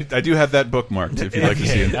but cute? I do have that bookmarked if you'd like to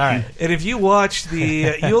see it. All right. And if you watch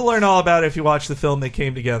you'll learn all about it if you watch the film They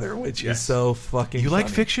Came Together, which is so fucking. You like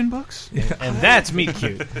funny. fiction books? And that's meet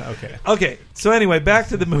cute. Okay. Okay. So anyway, back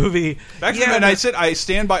to the movie. And I said I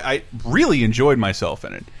stand by. I really enjoyed myself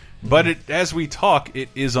in it. But as we talk, it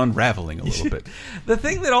is unraveling a little bit. The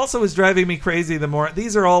thing that also was driving me crazy,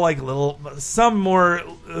 these are all like some more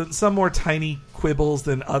tiny quibbles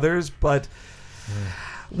than others, but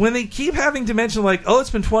when they keep having to mention like, oh,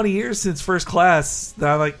 it's been 20 years since First Class,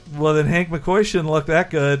 I'm like, well, then Hank McCoy shouldn't look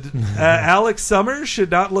that good. Alex Summers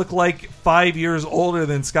should not look like 5 years older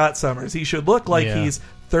than Scott Summers. He should look like he's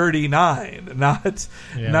 39,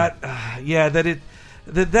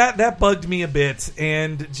 that bugged me a bit,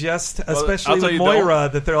 and just especially with Moira,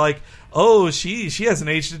 that they're like, oh, she hasn't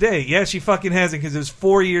aged a day. Yeah, she fucking hasn't, because it was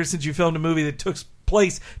 4 years since you filmed a movie that took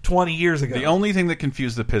place 20 years ago. The only thing that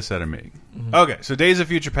confused the piss out of me. Okay, so Days of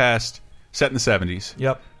Future Past, set in the 70s.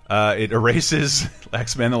 Yep. It erases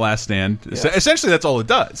X-Men: The Last Stand. Yes. Essentially, that's all it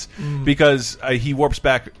does, because he warps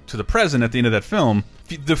back to the present at the end of that film.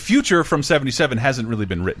 The future from 77 hasn't really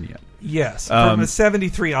been written yet. Yes, from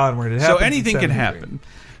 73 onward. It so anything can happen.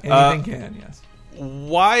 Anything can, yes.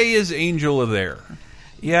 Why is Angela there?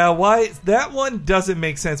 Yeah, why that one doesn't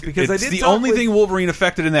make sense because it's the only thing Wolverine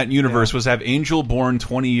affected in that universe was have Angel born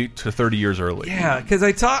 20 to 30 years early. Yeah, because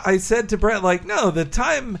I said to Brett, like, no, the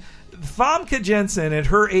time Famke Jensen at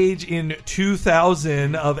her age in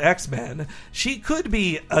 2000 of X-Men, she could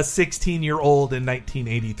be a 16-year-old in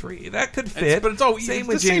 1983. That could fit. But it's all same it's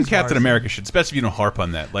with the same James Captain Marsden. America shit, especially if you don't harp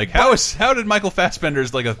on that. Like, how did Michael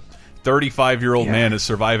Fassbender's like a 35-year-old man is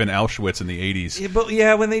surviving Auschwitz in the 80s?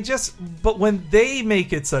 Yeah, but when they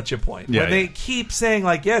make it such a point, Yeah, when they keep saying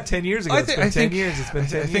like, 10 years ago, it's been 10 years, it's been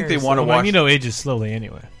 10 years. I think they want to Well, watch. you know, ages slowly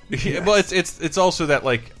anyway. Yeah, well, it's also that,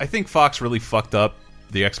 like, I think Fox really fucked up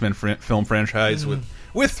the X-Men film franchise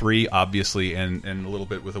with 3, obviously, and a little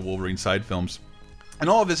bit with the Wolverine side films, and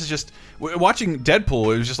all of this is just watching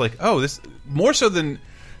Deadpool. It was just like, oh, this more so than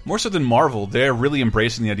Marvel, they're really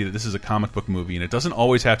embracing the idea that this is a comic book movie, and it doesn't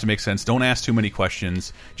always have to make sense. Don't ask too many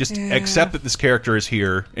questions. Just accept that this character is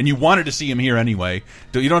here, and you wanted to see him here anyway.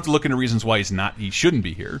 You don't have to look into reasons why he shouldn't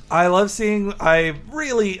be here. I love seeing. I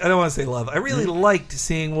don't want to say love. I really liked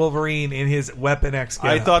seeing Wolverine in his Weapon X.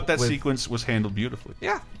 I thought that sequence was handled beautifully.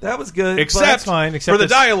 Yeah, that was good. Except, That's fine, except for the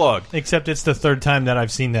it's- dialogue. Except it's the third time that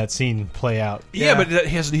I've seen that scene play out. Yeah, but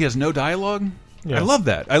he has no dialogue. Yeah. I love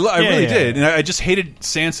that. I really yeah. did, and I just hated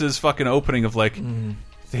Sansa's fucking opening of like,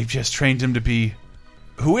 they've just trained him to be,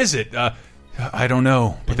 who is it? I don't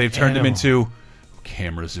know, but they've turned him into.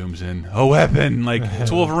 Camera zooms in. A weapon, like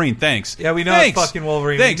it's Wolverine. Thanks. Yeah, we know Thanks. it's fucking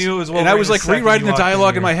Wolverine. Thanks. We knew it was And I Wolverine was the like second rewriting you the walked in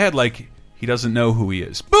dialogue in here. my head, like he doesn't know who he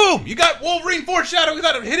is. Boom! You got Wolverine foreshadowing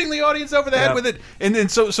without him hitting the audience over the head with it. And then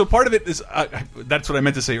so part of it is that's what I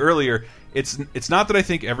meant to say earlier. It's not that I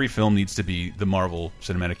think every film needs to be the Marvel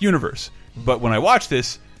Cinematic Universe, but when I watch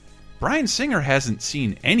this, Bryan Singer hasn't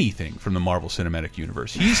seen anything from the Marvel Cinematic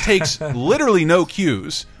Universe. He takes literally no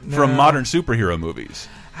cues from modern superhero movies.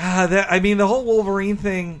 The whole Wolverine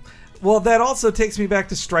thing. Well, that also takes me back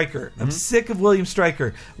to Stryker. I'm sick of William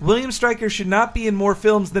Stryker. William Stryker should not be in more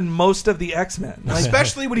films than most of the X-Men.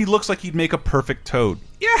 Especially when he looks like he'd make a perfect Toad.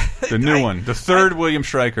 Yeah, The new one. The third William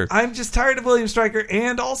Stryker. I'm just tired of William Stryker,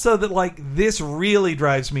 and also that this really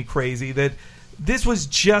drives me crazy that this was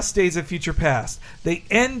just Days of Future Past. They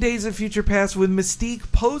end Days of Future Past with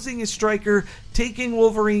Mystique posing as Stryker, taking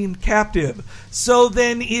Wolverine captive. So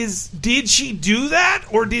then did she do that?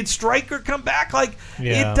 Or did Stryker come back?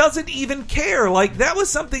 It doesn't even care. That was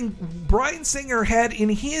something Bryan Singer had in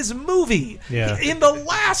his movie. Yeah. In the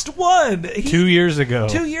last one. 2 years ago.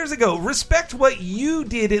 2 years ago. Respect what you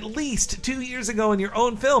did at least 2 years ago in your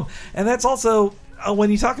own film. And that's also...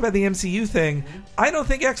 when you talk about the MCU thing, I don't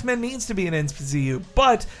think X-Men needs to be an MCU,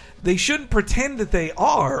 but they shouldn't pretend that they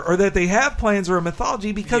are or that they have plans or a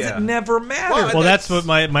mythology because it never matters. Well, that's what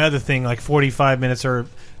my other thing, like 45 minutes or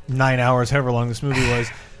 9 hours, however long this movie was,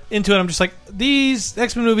 into it, I'm just like, these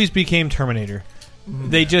X-Men movies became Terminator.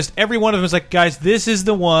 They just, every one of them is like, guys, this is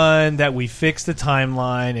the one that we fix the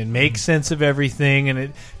timeline and make sense of everything,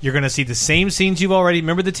 and you're going to see the same scenes you've already.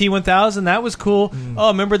 Remember the T-1000? That was cool. Oh,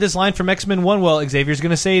 remember this line from X-Men 1? Well, Xavier's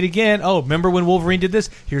going to say it again. Oh, remember when Wolverine did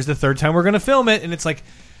this? Here's the third time we're going to film it. And it's like,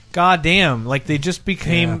 God damn, they just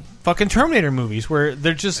became fucking Terminator movies where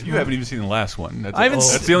they're just... You haven't even seen the last one.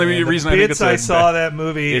 That's the only reason I think it's I saw that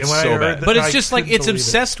movie. It's and when so I heard bad. But I it's just couldn't it's believe it.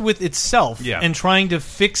 obsessed with itself and trying to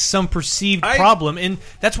fix some perceived problem, and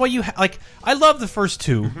that's why you I love the first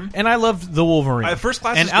two, and I loved the Wolverine. First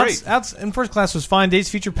Class and is great. And First Class was fine. Days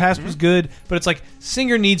of Future Past was good, but it's like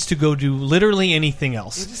Singer needs to go do literally anything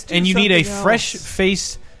else, do and you need a something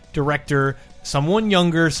fresh-faced director. Someone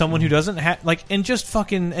younger, someone who doesn't have and just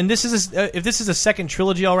fucking. And this is if this is a second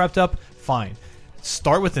trilogy all wrapped up, fine.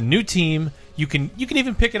 Start with a new team. You can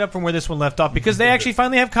even pick it up from where this one left off because they actually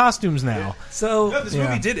finally have costumes now. So this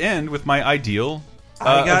movie did end with my ideal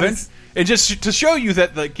event. And just to show you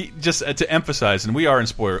that, just to emphasize, and we are in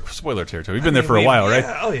spoiler territory. We've been there for a while, right?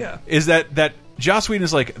 Oh yeah. Is that Joss Whedon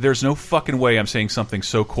is like, there's no fucking way I'm saying something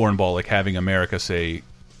so cornball like having America say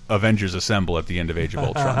Avengers Assemble at the end of Age of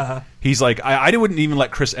Ultron. He's like, I wouldn't even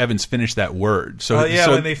let Chris Evans finish that word. So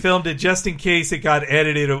when they filmed it, just in case it got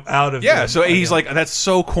edited out of he's like, that's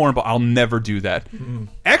so cornball, I'll never do that.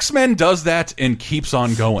 X-Men does that and keeps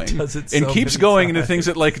on going. Keeps going into things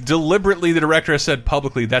that deliberately the director has said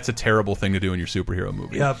publicly, that's a terrible thing to do in your superhero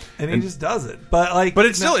movie. Yep, and he just does it. But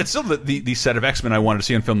it's still the set of X-Men I wanted to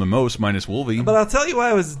see on film the most, minus Wolverine. But I'll tell you why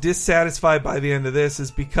I was dissatisfied by the end of this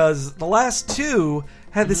is because the last two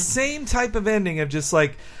had the same type of ending of just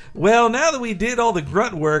well, now that we did all the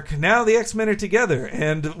grunt work, now the X-Men are together,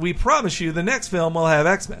 and we promise you the next film will have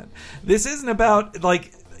X-Men. This isn't about,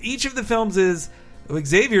 each of the films is,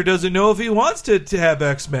 Xavier doesn't know if he wants to have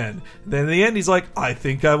X-Men. Then in the end, he's like, I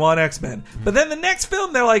think I want X-Men. But then the next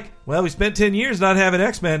film, they're like, well, we spent 10 years not having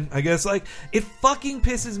X-Men. I guess, like, it fucking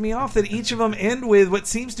pisses me off that each of them end with what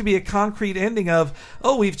seems to be a concrete ending of,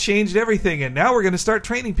 oh, we've changed everything, and now we're going to start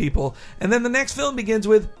training people. And then the next film begins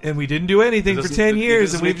with, and we didn't do anything for 10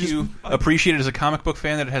 years. And we've just... you appreciate it as a comic book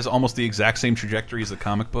fan that it has almost the exact same trajectory as the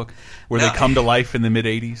comic book, where they come to life in the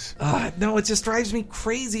mid-'80s? No, it just drives me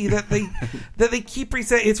crazy that they keep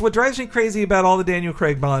resetting. It's what drives me crazy about all the Daniel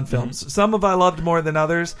Craig Bond films. Some of I loved more than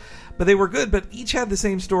others, but they were good, but each had the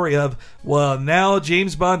same story of, well, now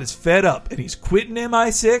James Bond is fed up, and he's quitting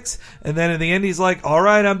MI6, and then in the end he's like, all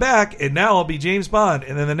right, I'm back, and now I'll be James Bond.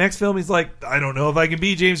 And then the next film he's like, I don't know if I can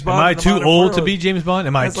be James Bond. Am I too old to be James Bond?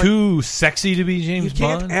 Am I too sexy to be James Bond?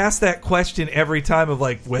 You can't ask that question every time of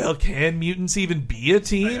like, well, can mutants even be a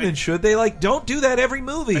team, and should they? Like, don't do that every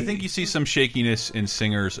movie. I think you see some shakiness in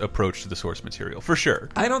Singer's approach to the source material, for sure.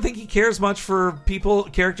 I don't think he cares much for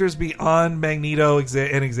characters beyond Magneto and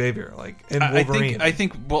Xavier. And Wolverine. I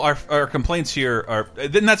think well, our complaints here are.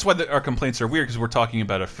 Then that's why our complaints are weird, because we're talking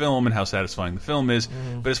about a film and how satisfying the film is.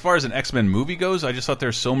 But as far as an X-Men movie goes, I just thought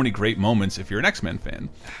there's so many great moments if you're an X-Men fan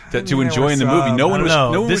to enjoy in the movie. No one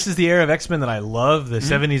was. This is the era of X-Men that I love, the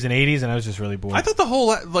 70s and 80s, and I was just really bored. I thought the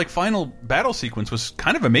whole final battle sequence was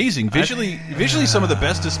kind of amazing. Visually, some of the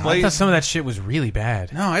best displays. I thought some of that shit was really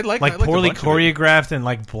bad. No, I like poorly choreographed and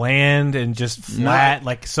like bland and just flat.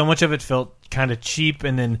 Like so much of it felt kind of cheap,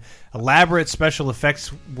 and then elaborate special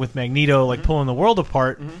effects with Magneto like pulling the world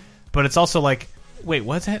apart. But it's also like, wait,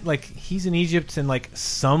 what's that? Like, he's in Egypt, and like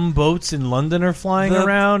some boats in London are flying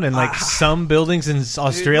around, and like some buildings in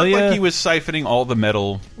Australia. It looked like he was siphoning all the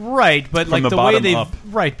metal, right? But from like the way they up.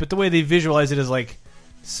 Right, but the way they visualize it is like,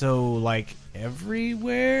 so like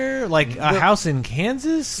everywhere, like a house in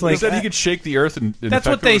Kansas. Like, he said he could shake the earth, and that's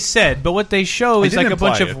what they said. But what they show is like a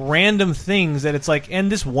bunch of random things that it's like,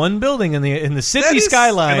 and this one building in the city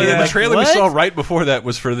skyline. And the trailer we saw right before that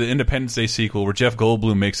was for the Independence Day sequel, where Jeff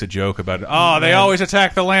Goldblum makes a joke about, they always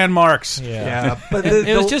attack the landmarks. Yeah. But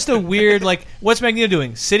it was just a weird, like, what's Magneto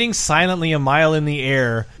doing? Sitting silently a mile in the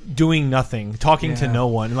air, doing nothing, talking to no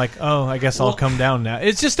one. Like, oh, I guess I'll come down now.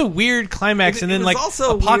 It's just a weird climax, and then like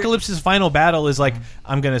Apocalypse's final battle is like,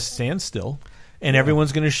 I'm going to stand still, and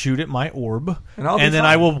everyone's going to shoot at my orb, and then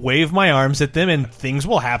I will wave my arms at them, and things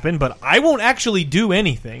will happen, but I won't actually do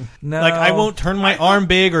anything. No. Like, I won't turn my arm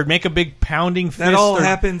big or make a big pounding fist. That all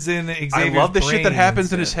happens in Xavier's I love the brain shit that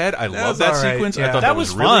happens in his head. I love that sequence. Yeah. I thought that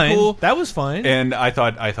was really fine. cool. That was fine. And I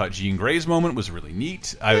thought Jean Grey's moment was really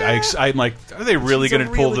neat. I'm like, are they really going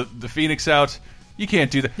to pull the Phoenix out? You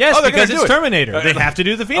can't do that. Yes, because it's Terminator. They have to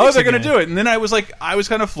do the Phoenix. Oh, they're going to do it. And then I was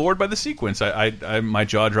kind of floored by the sequence. My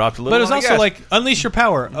jaw dropped a little. But it was also like, unleash your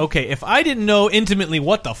power. Okay, if I didn't know intimately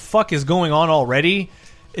what the fuck is going on already,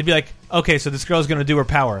 it'd be like, okay, so this girl's going to do her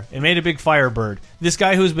power. It made a big firebird. This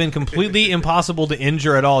guy who's been completely impossible to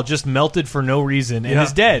injure at all just melted for no reason and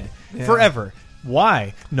is dead forever.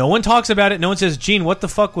 Why? No one talks about it. No one says, Gene, what the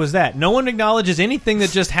fuck was that? No one acknowledges anything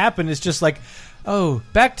that just happened. It's just like, oh,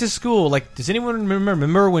 back to school. Like, does anyone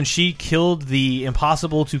remember when she killed the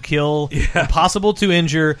impossible to kill, impossible to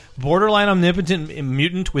injure, borderline omnipotent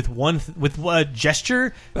mutant with a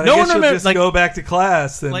gesture? But no one remembers. Just go back to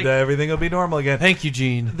class, and everything will be normal again. Thank you,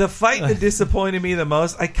 Gene. The fight that disappointed me the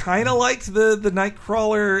most, I kind of liked the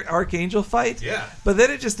Nightcrawler Archangel fight. Yeah. But then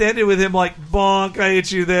it just ended with him like, bonk, I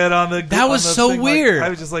hit you then on the. That was so weird. Like, I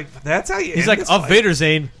was just like, that's how you. He's like, Vader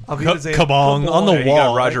Zane, kabong on the wall. He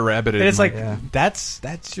got Roger Rabbit. And it's like. That's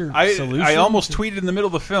your solution. I almost tweeted in the middle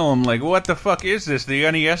of the film, like, what the fuck is this? The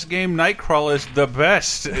NES game Nightcrawler is the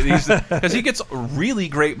best. Because he gets really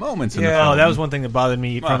great moments in the film. Oh, that was one thing that bothered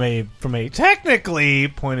me from a technically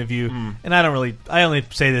point of view. And I only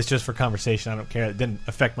say this just for conversation. I don't care. It didn't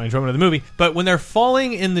affect my enjoyment of the movie. But when they're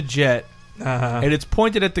falling in the jet, and it's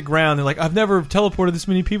pointed at the ground, they're like, I've never teleported this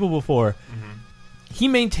many people before. He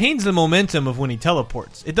maintains the momentum of when he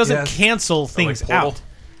teleports. It doesn't cancel things out.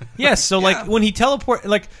 Yes, so like when he teleport,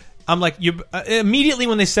 like I'm like, you immediately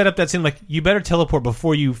when they set up that scene, like, you better teleport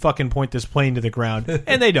before you fucking point this plane to the ground,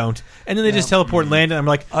 and they don't, and then they just teleport and land, and I'm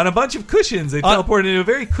like, on a bunch of cushions, they teleport into a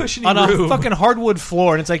very cushiony room on a fucking hardwood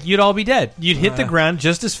floor, and it's like, you'd all be dead. You'd hit the ground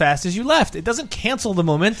just as fast as you left. It doesn't cancel the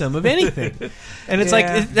momentum of anything, and it's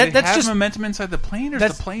like that's just momentum inside the plane, or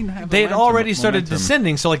does the plane have? They had already started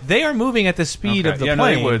descending, so like they are moving at the speed of the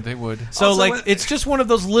plane. No, they would. So also, like it's just one of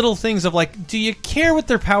those little things of like, do you care what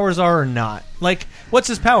their powers are or not? Like, what's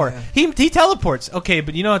his power? He teleports. Okay,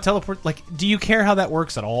 but you know how teleport? Like, do you care how that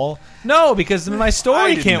works at all? No, because my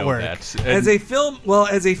story can't work. As a film,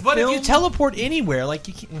 but if you teleport anywhere, like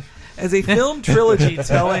you can't. as a film trilogy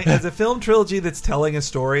that's telling a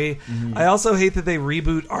story. I also hate that they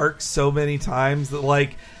reboot arcs so many times that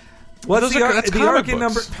like. What's that's the arc in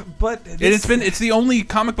books. number? But It's the only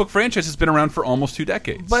comic book franchise that's been around for almost 2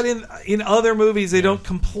 decades. But in other movies, they don't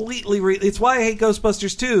completely. It's why I hate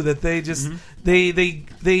Ghostbusters 2. That they just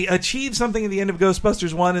they achieve something at the end of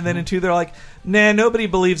Ghostbusters 1, and then in 2 they're like, nah, nobody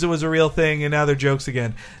believes it was a real thing, and now they're jokes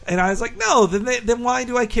again. And I was like, no, then why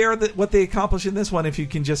do I care what they accomplish in this one if you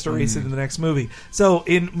can just erase it in the next movie? So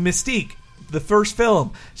in Mystique, the first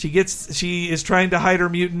film, she is trying to hide her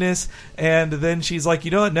mutantness, and then she's like,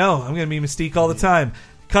 you know what? No, I'm going to be Mystique all the time.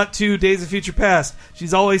 Cut to Days of Future Past.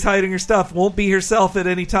 She's always hiding her stuff, won't be herself at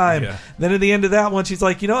any time. Yeah. Then at the end of that one, she's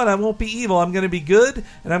like, you know what? I won't be evil. I'm going to be good,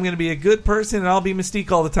 and I'm going to be a good person, and I'll be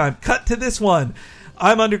Mystique all the time. Cut to this one.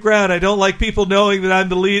 I'm underground. I don't like people knowing that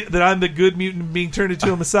I'm the good mutant being turned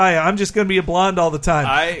into a messiah. I'm just going to be a blonde all the time.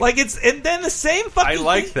 And then the same fucking I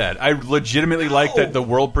like thing. that. I legitimately like that the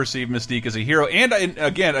world perceived Mystique as a hero. And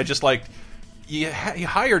again, I just like you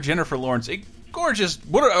hire Jennifer Lawrence, a gorgeous,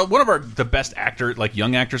 one of the best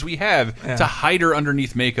young actors we have, to hide her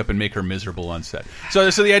underneath makeup and make her miserable on set. So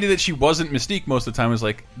the idea that she wasn't Mystique most of the time was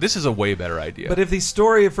like, this is a way better idea. But if the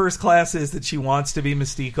story of First Class is that she wants to be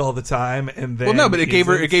Mystique all the time, and then it gave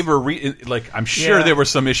her I'm sure there was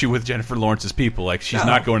some issue with Jennifer Lawrence's people, like she's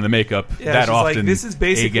not going to the makeup that often. Like, this is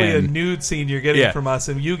basically a nude scene you're getting from us,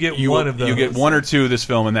 and you get one of those. You get 1 or 2 this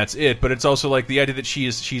film, and that's it. But it's also like the idea that she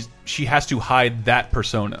has to hide that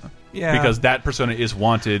persona. Yeah. Because that persona is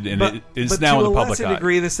wanted and it is now in the public eye. But to a lesser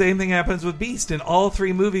degree, the same thing happens with Beast. In all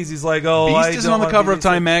 3 movies, he's like, oh, Beast is on the cover of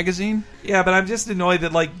Time magazine? Yeah, but I'm just annoyed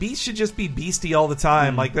that like Beast should just be beastie all the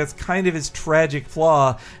time. Like, that's kind of his tragic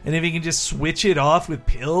flaw. And if he can just switch it off with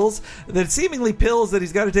pills, that seemingly pills that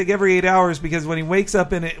he's got to take every 8 hours, because when he wakes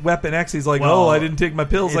up in Weapon X, he's like, I didn't take my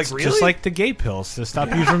pills. Like, really? Just like the gay pills to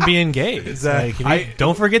stop you from being gay. Exactly. Like,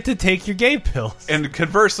 don't forget to take your gay pills. And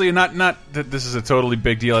conversely, not that this is a totally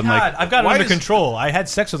big deal. I'm like, I've got it under control. I had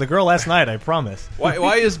sex with a girl last night, I promise.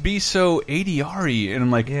 Why is Beast so ADR-y? And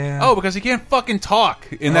I'm like, because he can't fucking talk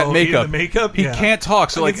in that makeup. In the makeup? He can't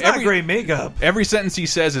talk. So it's not great makeup. Every sentence he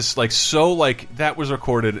says is like that was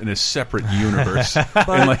recorded in a separate universe.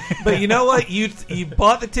 But you know what? You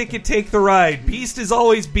bought the ticket, take the ride. Beast is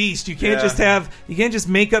always Beast. You can't just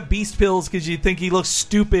make up Beast pills because you think he looks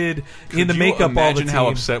stupid in the makeup all the time. Imagine how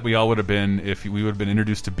upset we all would have been if we would have been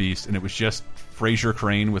introduced to Beast and it was just Fraser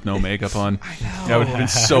Crane with no makeup on. I know. That would have been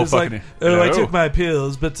so fucking. I took my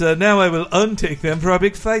pills, but now I will untake them for our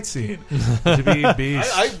big fight scene to be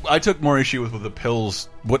Beast. I took more issue with the pills,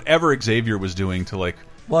 whatever Xavier was doing to like.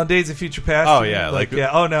 Well, on Days of Future Past. Oh yeah,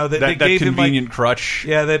 they gave convenient him crutch.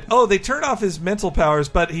 Yeah, they turn off his mental powers,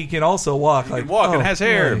 but he can also walk. He can walk and has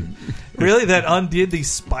hair. Right. Really, that undid the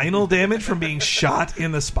spinal damage from being shot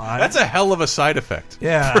in the spine. That's a hell of a side effect.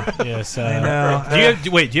 Yeah. Yes. I know. Do you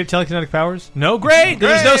have telekinetic powers? No, great.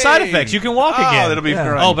 There's no side effects. You can walk again. That'll be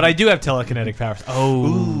great. Oh, but I do have telekinetic powers. Oh,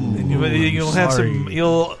 and you'll have some.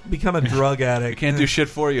 You'll become a drug addict. I can't do shit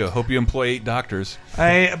for you. Hope you employ 8 doctors.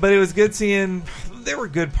 But it was good seeing. There were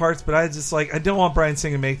good parts, but I just I don't want Bryan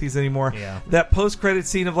Singer to make these anymore. Yeah. That post-credit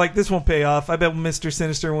scene of this won't pay off. I bet Mr.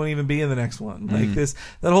 Sinister won't even be in the next one. That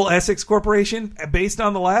whole Essex Corporation, based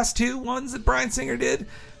on the last 2 ones that Bryan Singer did,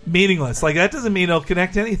 meaningless. That doesn't mean it'll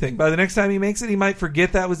connect anything. By the next time he makes it, he might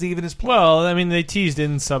forget that was even his plan. Well, I mean, they teased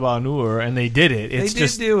in Sabanur, and they did it. They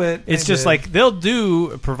did do it. It's just they'll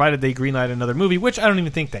do, provided they greenlight another movie, which I don't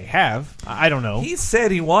even think they have. I don't know. He said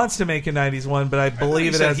he wants to make a 90s one, but I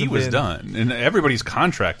believe it hasn't been. He was done, and everybody's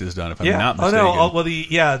contract is done, if I'm not mistaken. Oh,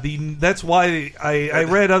 no. That's why I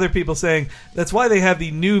read other people saying that's why they have the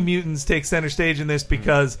New Mutants take center stage in this,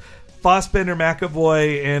 because Fassbender,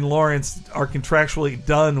 McAvoy, and Lawrence are contractually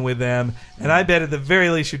done with them, and I bet at the very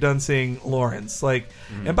least you're done seeing Lawrence.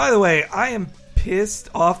 And by the way, I am pissed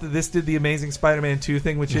off that this did the Amazing Spider-Man 2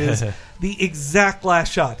 thing, which is the exact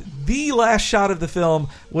last shot. The last shot of the film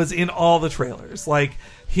was in all the trailers.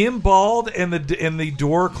 Him bald and the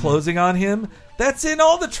door closing on him. That's in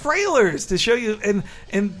all the trailers to show you,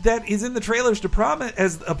 and that is in the trailers to promise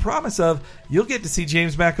as a promise of you'll get to see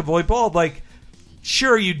James McAvoy bald.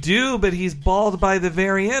 Sure you do, but he's bald by the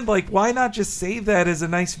very end. Why not just save that as a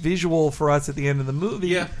nice visual for us at the end of the movie?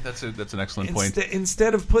 Yeah, that's an excellent point.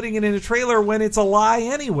 Instead of putting it in a trailer when it's a lie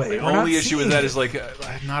anyway. The only issue with that is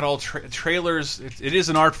not all trailers. It is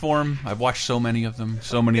an art form. I've watched so many of them,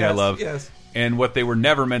 so many I love. Yes. And what they were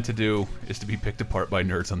never meant to do is to be picked apart by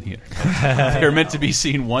nerds on the internet. They're meant to be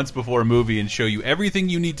seen once before a movie and show you everything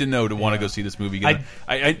you need to know to want to go see this movie again.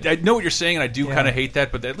 I know what you're saying, and I do kind of hate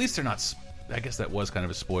that, but at least they're not I guess that was kind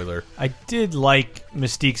of a spoiler. I did like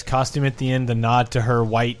Mystique's costume at the end, the nod to her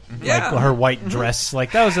white, Yeah. like her white dress.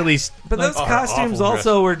 Like that was at least. But like, those costumes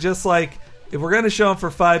also were just like, if we're going to show them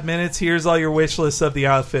for 5 minutes, here's all your wish lists of the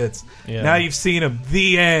outfits. Yeah. Now you've seen them.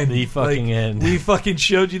 The end. The fucking end. We fucking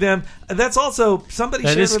showed you them. That's also somebody. that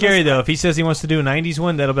shared is with scary us- though. If he says he wants to do a '90s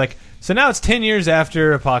one, that'll be like. So now it's 10 years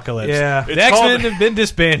after Apocalypse. Yeah. the It's X-Men called- have been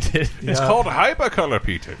disbanded. It's called Hypercolor,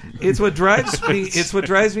 Peter. It's what drives me. It's what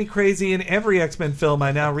drives me crazy in every X-Men film.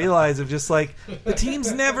 I now realize of just like the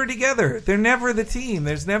team's never together. They're never the team.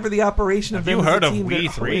 There's never the operation of. Have them you as heard a of team. We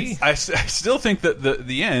They're Three? always- I still think that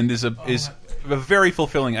the end is a very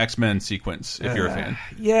fulfilling X-Men sequence. If you're a fan,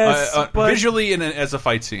 Yes, but visually and as a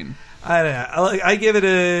fight scene. I don't know. I give it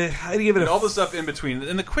a. And all the stuff in between,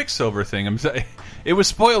 and the Quicksilver thing. It was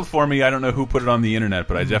spoiled for me. I don't know who put it on the internet,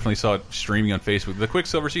 but I definitely saw it streaming on Facebook. The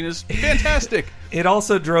Quicksilver scene is fantastic. It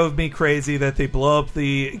also drove me crazy that they blow up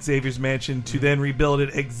the Xavier's mansion to then rebuild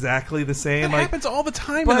it exactly the same. That Like, happens all the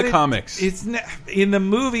time in but the comics. It's in the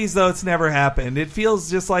movies though. It's never happened. It feels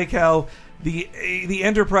just like how the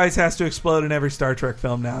Enterprise has to explode in every Star Trek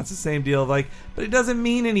film now. It's the same deal. Like, but it doesn't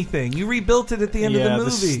mean anything. You rebuilt it at the end of the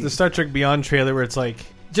movie. The Star Trek Beyond trailer where it's like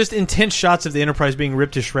just intense shots of the Enterprise being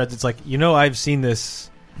ripped to shreds. It's like, I've seen this.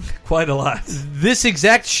 Quite a lot. This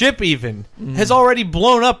exact ship even has already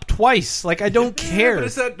blown up twice. Like I don't care.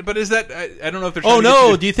 But is that? I don't know if they're. Oh trying to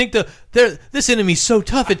no! get Do you think this enemy's so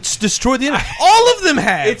tough it's destroyed the enemy? All of them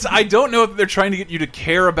have. I don't know if they're trying to get you to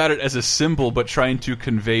care about it as a symbol, but trying to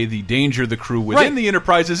convey the danger the crew within Right. the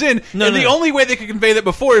Enterprise is in. No, and no, the no. only way they could convey that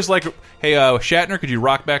before is like, hey, Shatner, could you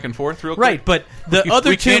rock back and forth real quick? Right, but the We- other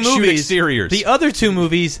we two can't shoot movies, exteriors. the other two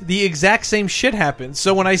movies, the exact same shit happens.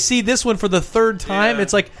 So when I see this one for the third time, Yeah.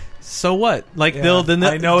 it's like, so what? Like Yeah. they'll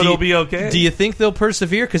I know it'll be okay. Do you think they'll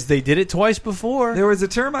persevere because they did it twice before? There was a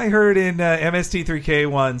term I heard in MST3K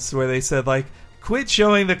once where they said like, quit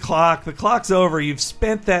showing the clock. The clock's over. You've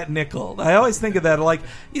spent that nickel. I always think of that like,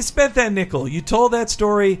 you spent that nickel. You told that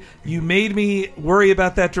story. You made me worry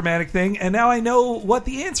about that dramatic thing. And now I know what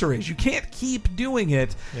the answer is. You can't keep doing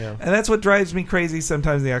it. Yeah. And that's what drives me crazy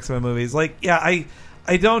sometimes in the X-Men movies. Like, yeah,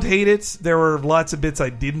 I don't hate it. There were lots of bits I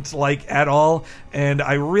didn't like at all. And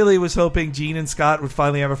I really was hoping Gene and Scott would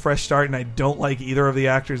finally have a fresh start. And I don't like either of the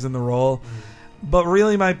actors in the role. But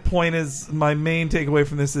really, my point is, my main takeaway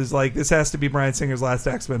from this is like, this has to be Bryan Singer's last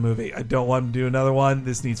X-Men movie. I don't want him to do another one.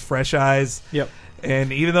 This needs fresh eyes. Yep.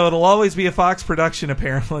 And even though it'll always be a Fox production,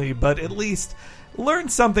 apparently, but at least learn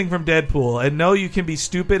something from Deadpool and know you can be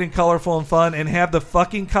stupid and colorful and fun and have the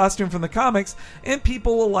fucking costume from the comics, and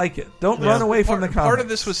people will like it. Don't run away from the comics. Part of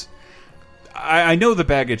this was. I know the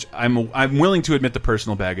baggage. I'm willing to admit the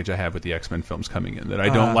personal baggage I have with the X-Men films coming in. That I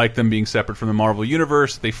don't like them being separate from the Marvel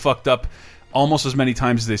Universe. They fucked up almost as many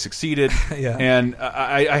times as they succeeded. Yeah. And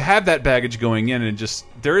I have that baggage going in, and just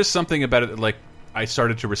there is something about it that, like, I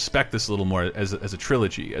started to respect this a little more as a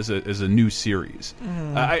trilogy, as a new series.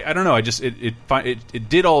 I don't know. I just it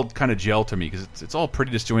did all kind of gel to me because it's all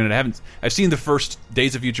pretty disjointed. I've seen the first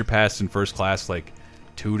Days of Future Past and First Class like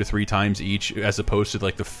 2 to 3 times each, as opposed to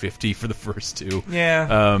like the 50 for the first two. Yeah.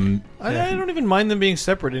 I don't even mind them being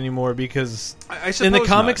separate anymore because I in the suppose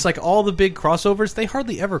comics, not. like all the big crossovers, they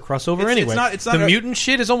hardly ever cross over It's anyway. not the mutant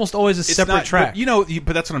shit is almost always a separate not, track.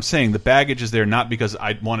 But that's what I'm saying. The baggage is there not because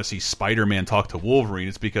I want to see Spider-Man talk to Wolverine.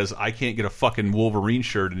 It's because I can't get a fucking Wolverine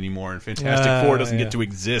shirt anymore, and Fantastic Four doesn't get to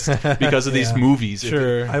exist because of these movies.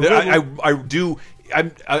 Sure. I do.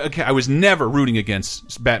 I was never rooting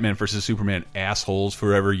against Batman versus Superman assholes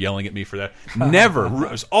forever yelling at me for that. Never.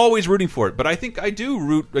 I was always rooting for it. But I think I do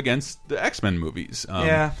root against the X-Men movies.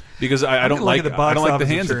 Yeah. Because I don't like the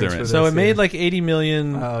hands that they're in. So it made like 80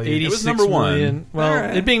 million, Oh, yeah. 86 It was number one. million. Well, All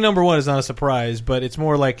right. it being number one is not a surprise, but it's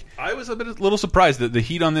more like I was a little surprised that the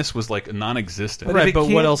heat on this was like non-existent. But if right. it But what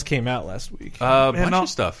can't- else came out last week? A bunch I'll- of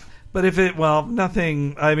stuff. But if it, well,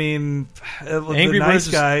 nothing. I mean, Angry the Birds, Nice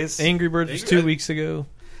Guys. Angry Birds was 2 weeks ago.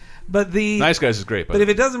 But the Nice Guys is great, But if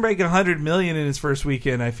it doesn't break 100 million in its first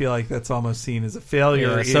weekend, I feel like that's almost seen as a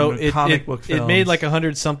failure Yeah, so in comic book it films. made like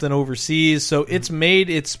 100 something overseas, so it's made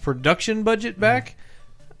its production budget back.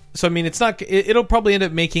 So I mean, it's not. It'll probably end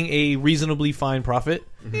up making a reasonably fine profit.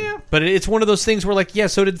 Yeah, but it's one of those things where, like, yeah,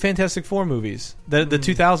 so did Fantastic Four movies, the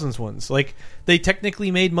 2000s ones. Like, they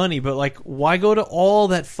technically made money, but like, why go to all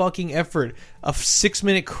that fucking effort? A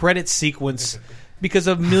 6-minute credit sequence because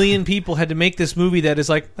a million people had to make this movie that is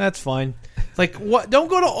like, that's fine. Like, what? Don't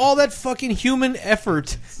go to all that fucking human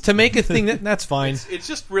effort to make a thing that's fine. It's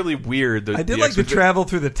just really weird. I did like the travel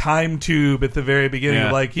through the time tube at the very beginning.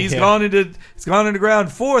 Yeah. Like he's gone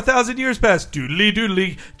underground 4,000 years past. Doodly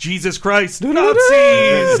doodly, Jesus Christ,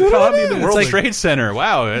 Nazis, communists. World Trade Center.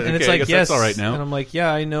 Wow. And it's I like, guess yes, that's all right now. and I'm like,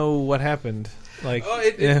 yeah, I know what happened. Like,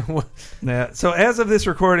 Yeah. So as of this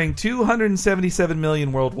recording, 277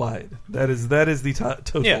 million worldwide. That is the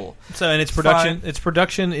total. yeah. So and its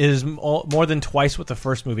production is more than twice what the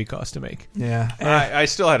first movie cost to make. Yeah. I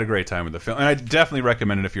still had a great time with the film, and I definitely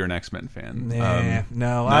recommend it if you're an X-Men fan.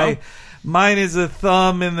 No? Mine is a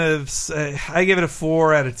thumb in the. I give it a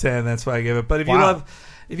 4 out of 10. That's why I give it. But if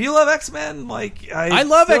you love X-Men, like I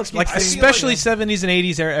love X-Men, like especially 70s and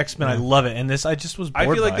 80s era X-Men. I love it, and this I just was bored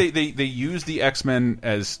I feel like by. they use the X-Men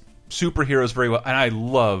as superheroes very well, and I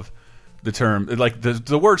love the term. Like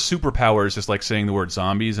the word superpower is just like saying the word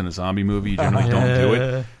zombies in a zombie movie. You generally don't do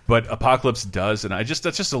it, but Apocalypse does, and that's just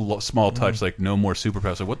a small touch. Like no more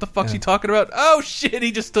superpowers. Like what the fuck's he talking about? Oh shit,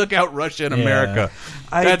 he just took out Russia and America.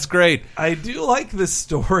 That's great. I do like the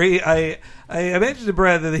story. I mentioned to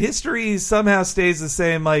Brad that the history somehow stays the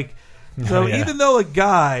same. Like, so even though a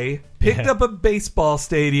guy picked up a baseball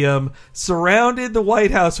stadium, surrounded the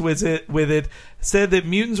White House with it, said that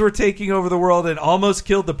mutants were taking over the world and almost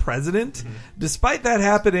killed the president, despite that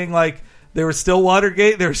happening, like, there was still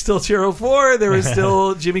Watergate, there was still Gerald Ford, there was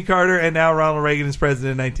still Jimmy Carter, and now Ronald Reagan is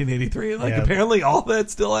president in 1983. Like, apparently all that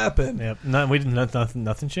still happened. Yep.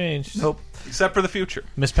 Nothing changed. Nope. Except for the future.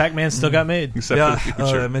 Miss Pac-Man still got made. Except for the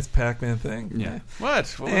future. The Miss Pac-Man thing. Yeah.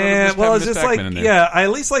 What? And, well, it's just like, I at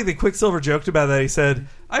least like the Quicksilver joked about that. He said,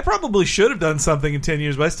 I probably should have done something in 10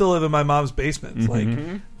 years, but I still live in my mom's basement. It's like,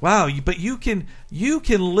 wow, but you can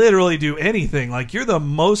literally do anything. Like, you're the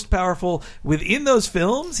most powerful within those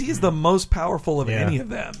films. He's the most powerful of any of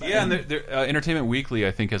them. Yeah, and Entertainment Weekly,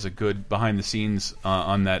 I think, has a good behind the scenes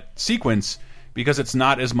on that sequence, because it's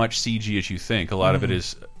not as much CG as you think. A lot of it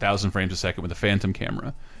is 1,000 frames a second with a Phantom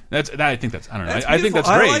camera. I think that's, I don't know. I think that's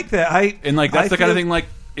great. I like that. That's the kind of thing, like,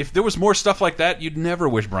 if there was more stuff like that, you'd never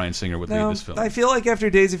wish Bryan Singer would lead this film. I feel like after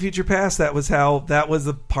Days of Future Past, that was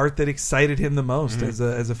the part that excited him the most as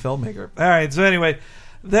a filmmaker. All right, so anyway,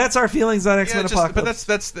 that's our feelings on X-Men Apocalypse.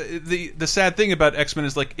 But that's the sad thing about X-Men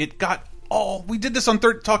is, like, it got all. We did this talked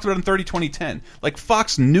about it in 2010. Like,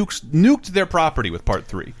 Fox nuked their property with Part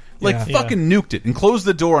 3. Like, fucking nuked it and closed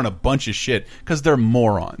the door on a bunch of shit because they're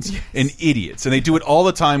morons and idiots. And they do it all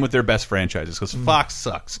the time with their best franchises because Fox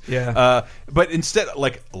sucks. Yeah. But instead,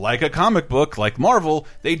 like a comic book, like Marvel,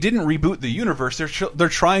 they didn't reboot the universe. They're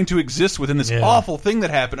trying to exist within this awful thing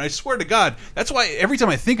that happened. I swear to God, that's why every time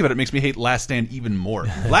I think about it, it makes me hate Last Stand even more.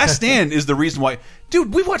 Last Stand is the reason why.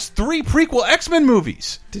 Dude, we watched 3 prequel X-Men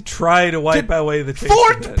movies. To try to wipe away the 4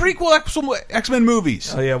 prequel X-Men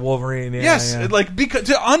movies. Oh, yeah, Wolverine. Yeah, yes, like, because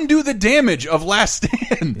to undo the damage of Last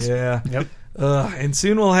Stand. Yeah. Yep. And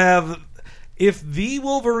soon we'll have, if the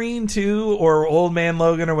Wolverine 2 or Old Man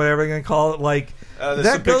Logan or whatever they're going to call it, like, there's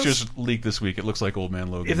some pictures leaked this week. It looks like Old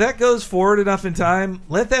Man Logan. If that goes forward enough in time,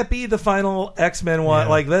 let that be the final X-Men one.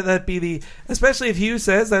 Like, let that be the, especially if Hugh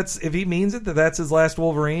says if he means it, that's his last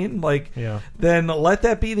Wolverine, like, then let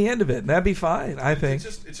that be the end of it. And that'd be fine, I think.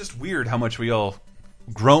 It's just weird how much we all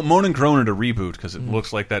moan and groan at a reboot, because it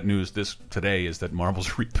looks like that news today is that Marvel's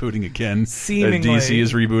rebooting again. Seemingly. That DC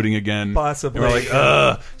is rebooting again. Possibly. And we're like,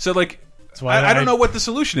 ugh. So, like, I don't know what the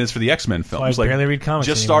solution is for the X-Men films. I barely read comics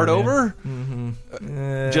just anymore, start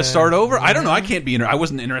over? Just start over? I don't know. I can't be. I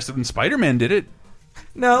wasn't interested when Spider-Man did it.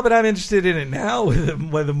 No, but I'm interested in it now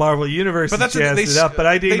when the Marvel Universe jazzed it up. But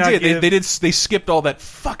I did not give... They skipped all that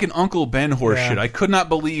fucking Uncle Ben horseshit. I could not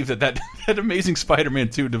believe that Amazing Spider-Man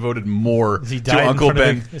 2 devoted more to Uncle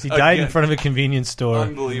Ben. He died in front of a convenience store.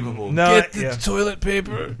 Unbelievable. No, Get the toilet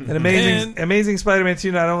paper. And Amazing Spider-Man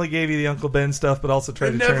 2 not only gave you the Uncle Ben stuff, but also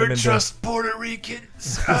tried to turn him into... Never trust Puerto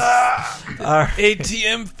Ricans.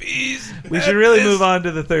 ATM fees. We should really move on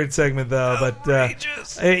to the third segment, though. But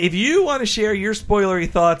if you want to share your spoilery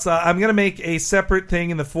thoughts, I'm going to make a separate thing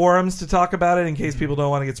in the forums to talk about it in case people don't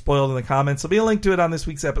want to get spoiled in the comments. There'll be a link to it on this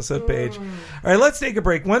week's episode page. All right, let's take a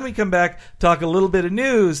break. When we come back, talk a little bit of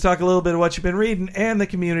news, talk a little bit of what you've been reading, and the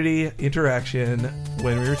community interaction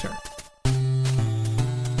when we return.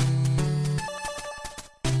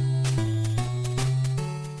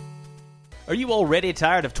 Are you already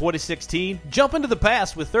tired of 2016? Jump into the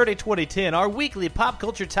past with 30-2010, our weekly pop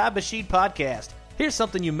culture time machine podcast. Here's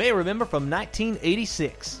something you may remember from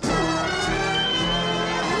 1986.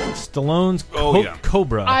 Stallone's Oh,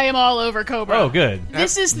 Cobra. I am all over Cobra. Oh, good.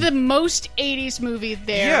 This is the most 80s movie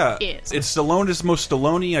there is. It's Stallone's most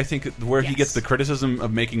Stallone, I think, where he Yes. gets the criticism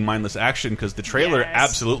of making mindless action, because the trailer Yes.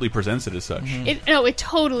 absolutely presents it as such. It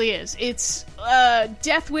totally is. It's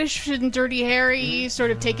Death Wish and Dirty Harry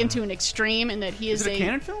sort of taken to an extreme in that he is Is it a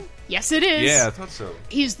canon film? Yes, it is. Yeah, I thought so.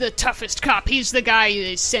 He's the toughest cop. He's the guy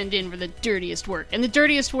they send in for the dirtiest work. And the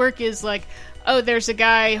dirtiest work is like, oh, there's a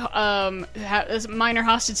guy has a minor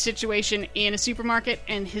hostage situation in a supermarket,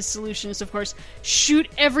 and his solution is, of course, shoot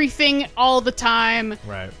everything all the time,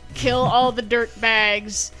 Right. kill all the dirt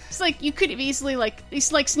bags. It's like you could have easily he's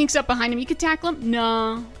sneaks up behind him. You could tackle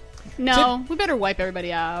him. No, we better wipe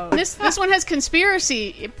everybody out. This one has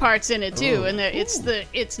conspiracy parts in it too, and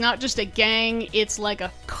it's not just a gang; it's like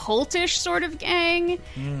a cultish sort of gang.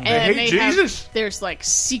 And They hate Jesus. there's like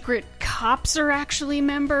secret cops are actually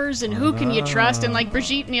members, and who can you trust? And like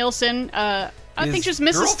Brigitte Nielsen, I His think just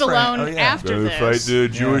Mrs. girlfriend. Stallone Oh, yeah. after this. the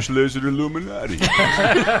Jewish lizard Illuminati.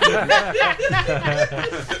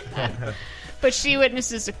 But she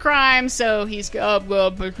witnesses a crime, so he's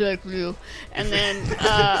well protect you. And then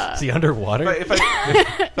Is he underwater?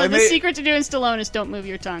 the secret to doing Stallone is don't move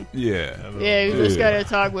your tongue. Yeah. Yeah, you just gotta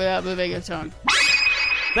talk without moving your tongue.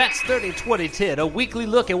 That's 30 2010, a weekly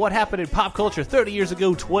look at what happened in pop culture 30 years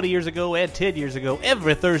ago, 20 years ago, and 10 years ago,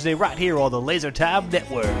 every Thursday right here on the Laser Time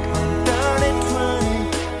Network.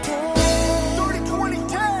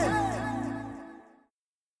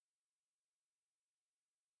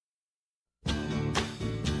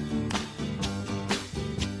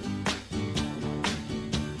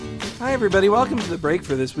 Hi, everybody. Welcome to the break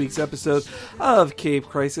for this week's episode of Cape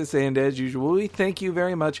Crisis. And as usual, we thank you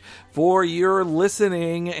very much for your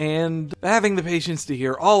listening and having the patience to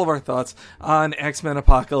hear all of our thoughts on X-Men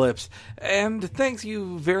Apocalypse. And thanks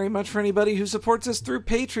you very much for anybody who supports us through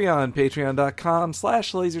Patreon.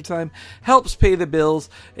 Patreon.com/LaserTime helps pay the bills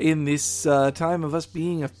in this time of us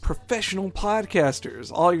being professional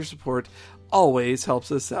podcasters. All your support always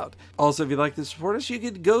helps us out. Also, if you'd like to support us, you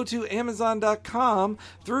could go to Amazon.com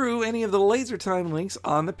through any of the LaserTime links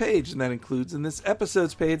on the page, and that includes in this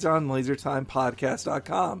episode's page on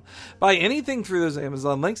LaserTimePodcast.com. Buy anything through those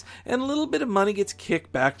Amazon links, and a little bit of money gets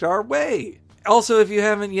kicked back our way. Also, if you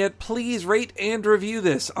haven't yet, please rate and review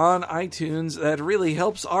this on iTunes. That really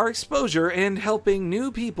helps our exposure and helping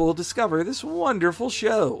new people discover this wonderful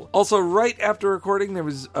show. Also, right after recording, there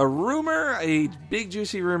was a rumor, a big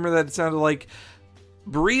juicy rumor that it sounded like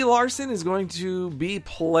Brie Larson is going to be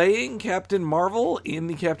playing Captain Marvel in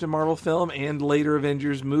the Captain Marvel film and later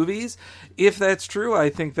Avengers movies. If that's true, I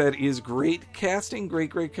think that is great casting,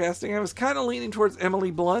 great casting. I was kind of leaning towards Emily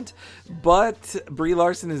Blunt, but Brie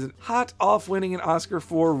Larson is hot off winning an Oscar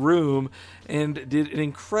for Room and did an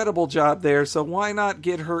incredible job there, so why not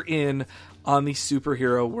get her in on the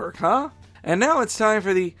superhero work, huh? And now it's time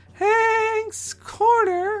for the Hank's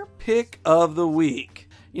Corner Pick of the Week.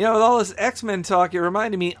 You know, with all this X-Men talk, it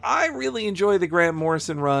reminded me, I really enjoy the Grant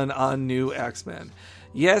Morrison run on New X-Men.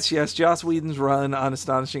 Yes, Joss Whedon's run on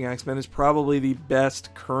Astonishing X-Men is probably the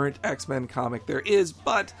best current X-Men comic there is,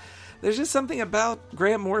 but there's just something about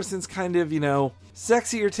Grant Morrison's kind of,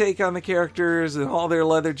 sexier take on the characters and all their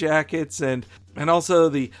leather jackets and also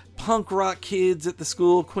the punk rock kids at the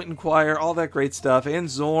school, Quentin Quire, all that great stuff, and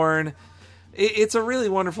Zorn. It's a really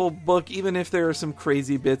wonderful book, even if there are some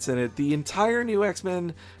crazy bits in it. The entire New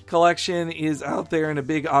X-Men collection is out there in a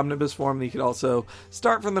big omnibus form that you could also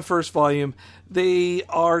start from the first volume. They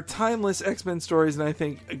are timeless X-Men stories, and I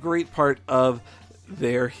think a great part of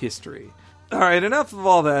their history. All right, enough of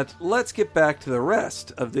all that. Let's get back to the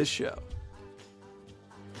rest of this show.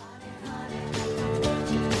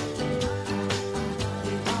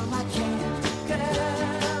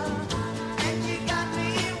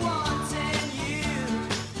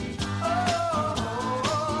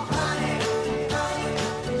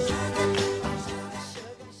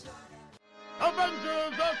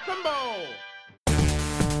 Avengers Assemble!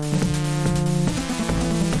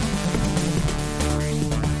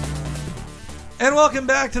 And welcome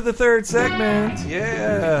back to the third segment.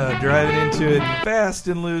 Yeah, driving into it fast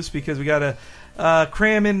and loose because we got to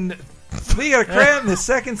cram the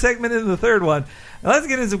second segment into the third one. Now let's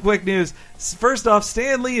get into some quick news. First off,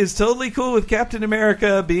 Stan Lee is totally cool with Captain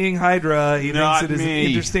America being Hydra. He thinks it is an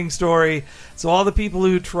interesting story. So all the people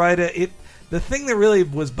who try to... The thing that really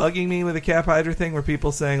was bugging me with the Cap Hydra thing were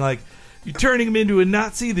people saying, like, you're turning him into a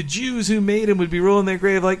Nazi. The Jews who made him would be ruling their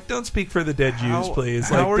grave. Like, don't speak for the dead Jews, please.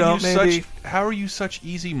 How are you such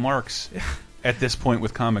easy marks at this point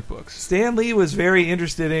with comic books. Stan Lee was very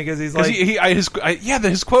interested in it because he's like,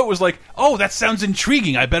 his quote was like, "Oh, that sounds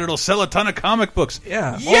intriguing. I bet it'll sell a ton of comic books."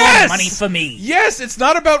 Yeah. Yes, More money for me. Yes, it's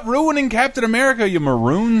not about ruining Captain America, you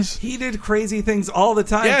maroons. he did crazy things all the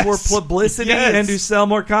time Yes. for publicity Yes. and to sell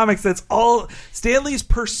more comics. That's all. Stan Lee's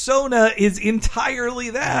persona is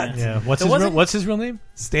entirely that. Yeah. So wasn't- What's his real name?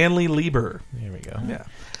 Stanley Lieber. There we go. Yeah.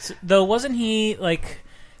 Though wasn't he like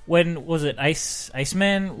when was it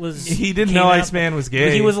Iceman was? He didn't came know out? Iceman was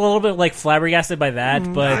gay. He was a little bit like flabbergasted by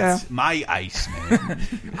that, but yeah. My Iceman.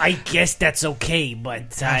 I guess that's okay.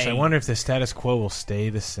 But Gosh, I wonder if the status quo will stay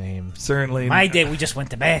the same. Certainly. my day we just went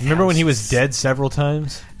to bed. Remember when he was dead several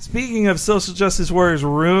times? Speaking of social justice warriors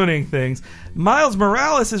ruining things, Miles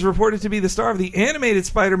Morales is reported to be the star of the animated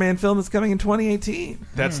Spider-Man film that's coming in 2018.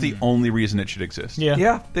 That's the only reason it should exist.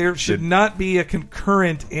 Yeah, there should not be a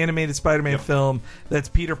concurrent animated Spider-Man film that's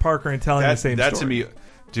Peter Parker and telling the same That story. to me,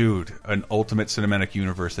 dude, an ultimate cinematic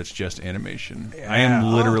universe that's just animation. Yeah. I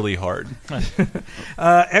am literally hard.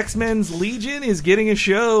 X-Men's Legion is getting a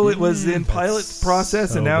show. It was in pilot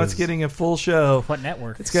process, and now it's getting a full show. What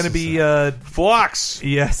network? It's going to be Fox.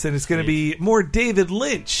 yes, and it's going to be more David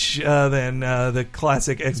Lynch than the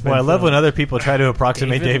classic X-Men. Well, I love film. when other people try to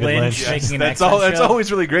approximate David Lynch. making an That's X-Men That's show.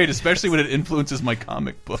 always really great, especially when it influences my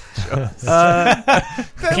comic book shows.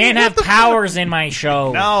 Can't have powers in my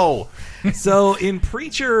show. No. So in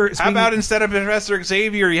Preacher, How about instead of Professor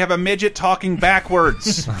Xavier, you have a midget talking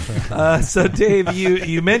backwards? so Dave,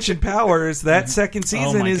 you mentioned Powers. That second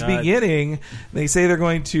season my is God. beginning. They say they're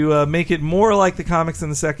going to make it more like the comics in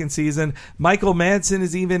the second season. Michael Madsen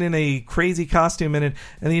is even in a crazy costume in it,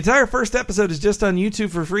 and the entire first episode is just on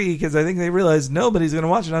YouTube for free because I think they realize nobody's going to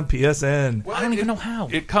watch it on PSN. I don't even know how.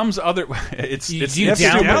 It comes other. It's You it's do it's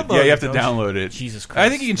download stupid. it, Yeah, you have to don't you? download it. Jesus I Christ.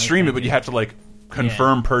 think you can No, stream it, thank but you. you have to like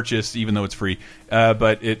confirm purchase, even though it's free.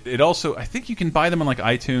 But it also, I think you can buy them on like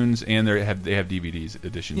iTunes, and they have DVDs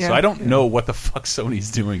editions. So Yeah, I don't know what the fuck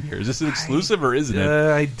Sony's doing here. Is this an exclusive or isn't it?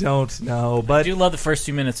 I don't know, I but do love the first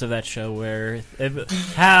 2 minutes of that show where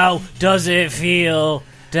how does it feel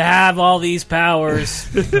to have all these powers?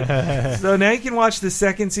 so now you can watch the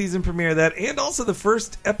second season premiere of that, and also the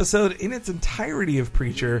first episode in its entirety of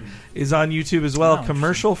Preacher is on YouTube as well, Oh,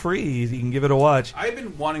 commercial free. You can give it a watch. I've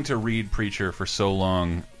been wanting to read Preacher for so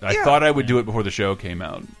long. I Yeah. thought I would do it before the show came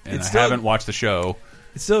out, and It's I still- haven't watched the show.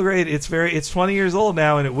 It's still great. It's 20 years old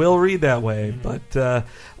now, and it will read that way. But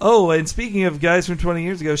and speaking of guys from 20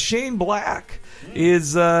 years ago, Shane Black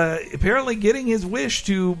is apparently getting his wish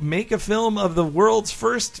to make a film of the world's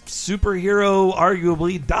first superhero,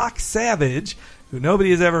 arguably Doc Savage, who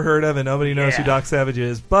nobody has ever heard of and nobody knows who Doc Savage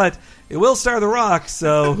is. But it will star The Rock,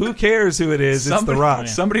 so who cares who it is? It's The Rock.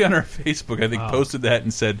 Somebody on our Facebook, I think, posted that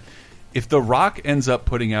and said, if The Rock ends up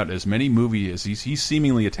putting out as many movies as he's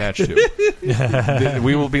seemingly attached to,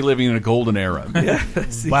 we will be living in a golden era.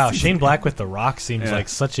 Wow, Shane Black with The Rock seems like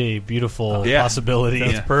such a beautiful possibility.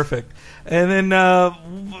 That's perfect. And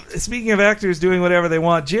then, speaking of actors doing whatever they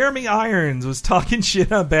want, Jeremy Irons was talking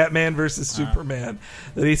shit on Batman versus Superman.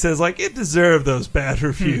 That he says, like, it deserved those bad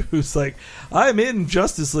reviews. Like, I'm in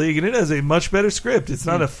Justice League, and it has a much better script. It's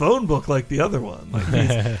not a phone book like the other one.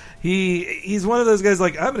 Like, he's one of those guys,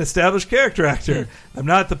 like, I'm an established character actor. I'm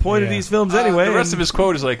not the point of these films anyway. The rest of his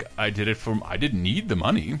quote is like, I didn't need the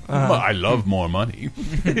money. I love more money,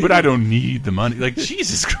 but I don't need the money. Like,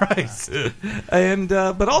 Jesus Christ. And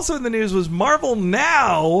but also in the news was Marvel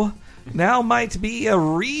now might be a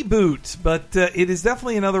reboot, but it is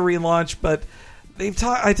definitely another relaunch. But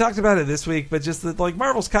I talked about it this week, but just that, like,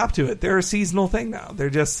 Marvel's cop to it. They're a seasonal thing now. They're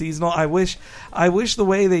just seasonal. I wish the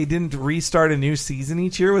way they didn't restart a new season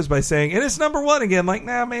each year was by saying, and it's number one again. Like,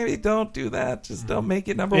 nah, maybe don't do that. Just don't make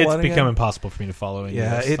it number one It's again. become impossible for me to follow any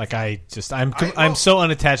Yeah, of this. it- I'm so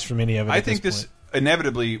unattached from any of it. I at think this this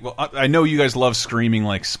inevitably. Well, I know you guys love screaming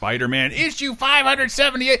like Spider-Man issue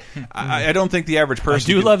 578. I don't think the average point. I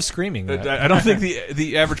person. do love screaming. That. I don't think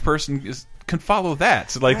the average person can follow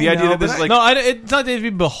that. So, like, the idea that this is like. No, it's not to be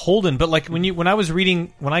beholden, but like when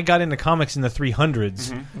I got into comics in the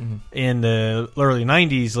 300s, in the early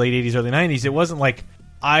 90s, late 80s, early 90s, it wasn't like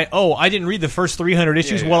I didn't read the first 300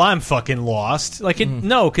 issues. Yeah. Well, I'm fucking lost. Like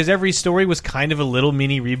no, because every story was kind of a little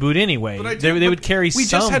mini reboot anyway. But They would carry. We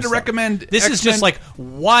some just had to stuff. recommend. This is X-Men. just like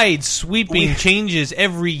wide sweeping changes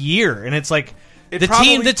every year, and it's like.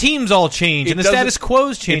 The teams all change, and the status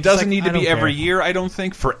quo's change. It doesn't It's like, need to I be don't every care. year, I don't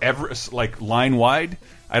think, forever, like line wide.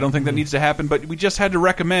 I don't think that needs to happen, but we just had to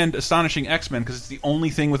recommend Astonishing X-Men because it's the only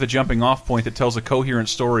thing with a jumping off point that tells a coherent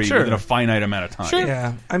story within a finite amount of time.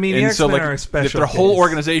 Yeah, I mean, the And X-Men so, like, are a special if their whole case.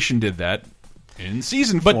 organization did that, in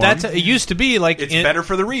season But form. that's it used to be like It's better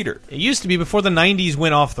for the reader. It used to be before the 90s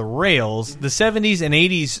went off the rails, the 70s and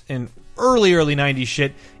 80s and early 90s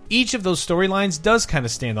shit. Each of those storylines does kind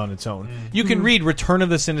of stand on its own. You can read Return of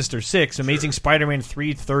the Sinister Six, Amazing Spider-Man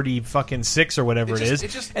 330 or whatever it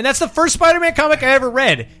is, and that's the first Spider-Man comic I ever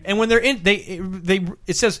read. And when they're in,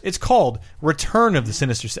 it says it's called Return of the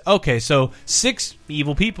Sinister Six. Okay, so 6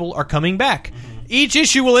 evil people are coming back. Each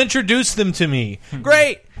issue will introduce them to me.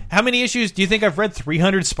 Great. How many issues do you think I've read?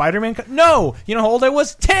 300 Spider-Man? No. You know how old I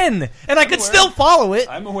was? 10. And I could still follow it.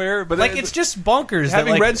 I'm aware, but Like, it's just bonkers. Having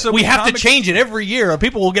that, like, read so we many have comics- to change it every year or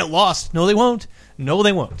people will get lost. No, they won't. No,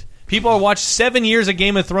 they won't. People will watch 7 years of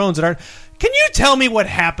Game of Thrones and aren't... Can you tell me what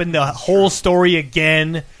happened, the whole story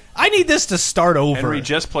again? I need this to start over. And we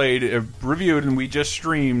just played, reviewed, and we just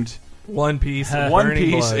streamed One Piece. One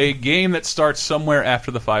Burning Piece, Blood. a game that starts somewhere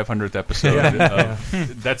after the 500th episode.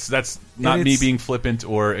 That's not And me it's- being flippant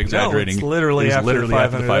or exaggerating. No, it's literally, It is after, literally the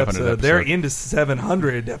after 500th the 500th episode. episode. They're into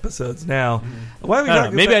 700 episodes now. Why are we I don't know,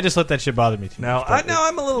 talking maybe about- I just let that shit bother me too No, much.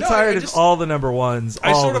 I'm a little No, tired I of just- all the number ones.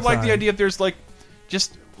 I all sort of like the time. idea that there's like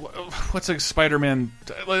just what's a Spider-Man,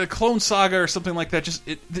 like a Clone Saga or something like that. Just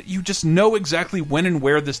that you just know exactly when and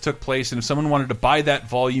where this took place, and if someone wanted to buy that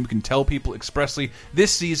volume, you can tell people expressly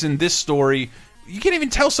this season, this story. You can't even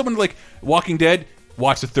tell someone like Walking Dead.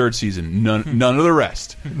 Watch the 3rd season. None of the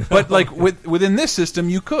rest. But like within this system,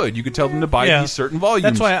 you could tell them to buy these certain volumes.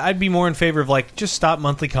 That's why I'd be more in favor of like just stop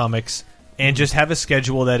monthly comics and just have a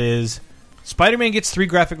schedule that is Spider-Man gets 3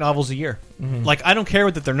 graphic novels a year. Like I don't care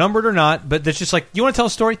that they're numbered or not, but it's just like you want to tell a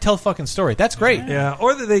story, tell a fucking story. That's great. Yeah,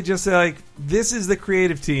 or that they just say, like, this is the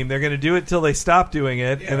creative team. They're going to do it till they stop doing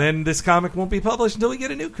it, and then this comic won't be published until we get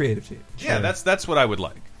a new creative team. Yeah, that's what I would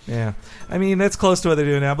like. Yeah. I mean, that's close to what they're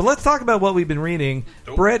doing now. But let's talk about what we've been reading.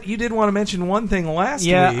 Brett, you did want to mention one thing last week.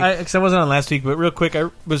 Yeah, because I wasn't on last week, but real quick,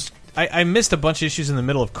 I missed a bunch of issues in the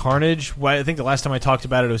middle of Carnage. I think the last time I talked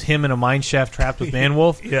about it was him in a mine shaft trapped with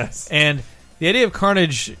Manwolf. Yes. And the idea of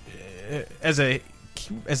Carnage as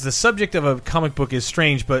the subject of a comic book is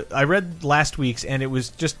strange, but I read last week's and it was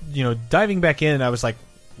just, diving back in and I was like,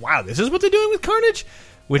 wow, this is what they're doing with Carnage?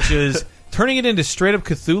 Which is turning it into straight up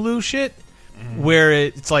Cthulhu shit. Where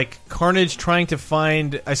it's like Carnage trying to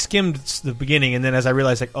find... I skimmed the beginning, and then as I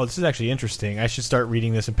realized, like, oh, this is actually interesting. I should start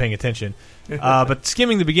reading this and paying attention. But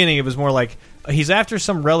skimming the beginning, it was more like he's after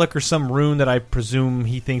some relic or some rune that I presume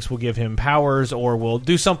he thinks will give him powers or will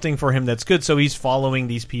do something for him that's good. So he's following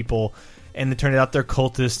these people, and it turned out they're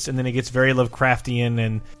cultists, and then it gets very Lovecraftian.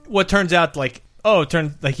 And what turns out, like... Oh,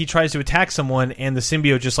 he tries to attack someone, and the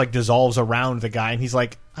symbiote just like dissolves around the guy, and he's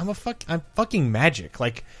like, I'm fucking magic.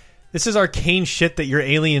 Like, this is arcane shit that your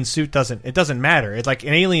alien suit doesn't. It doesn't matter. It's like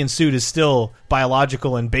an alien suit is still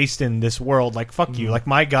biological and based in this world. Like, fuck you. Like,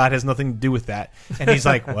 my god has nothing to do with that. And he's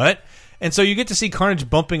like, what? And so you get to see Carnage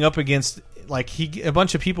bumping up against like a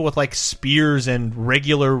bunch of people with like spears and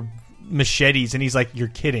regular machetes, and he's like, you're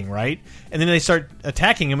kidding, right? And then they start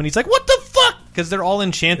attacking him, and he's like, what the fuck? Because they're all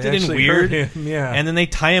enchanted and weird. Yeah. And then they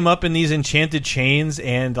tie him up in these enchanted chains,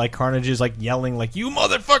 and like Carnage is like yelling like, you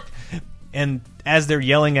motherfucker. And as they're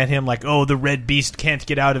yelling at him like, oh, the red beast can't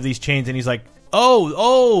get out of these chains, and he's like,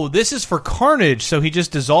 oh, this is for Carnage. So he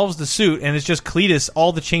just dissolves the suit, and it's just Cletus.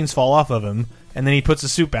 All the chains fall off of him, and then he puts the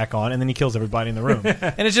suit back on, and then he kills everybody in the room.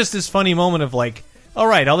 And it's just this funny moment of like, all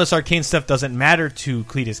right, all this arcane stuff doesn't matter to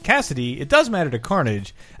Cletus Cassidy. It does matter to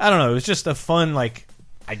Carnage. I don't know. It was just a fun, like,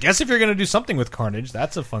 I guess if you're going to do something with Carnage,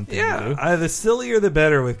 that's a fun thing to do. The sillier the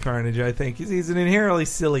better with Carnage, I think. He's an inherently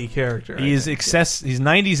silly character. He's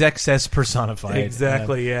 90s excess personified.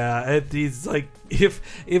 Exactly, he's like, if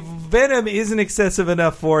Venom isn't excessive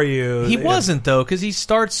enough for you... He wasn't, though, because he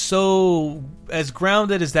starts so... As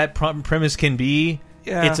grounded as that premise can be...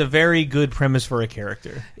 Yeah. It's a very good premise for a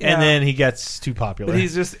character. Yeah. And then he gets too popular. But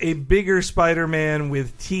he's just a bigger Spider-Man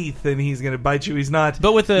with teeth, and he's going to bite you. He's not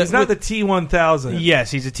But with he's not the T-1000. Yes,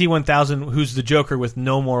 he's a T-1000 who's the Joker with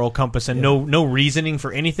no moral compass and no reasoning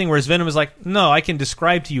for anything, whereas Venom is like, no, I can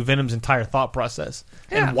describe to you Venom's entire thought process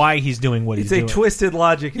and why he's doing what he's doing. It's a twisted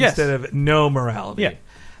logic instead of no morality.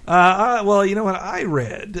 Yeah. Well, you know what I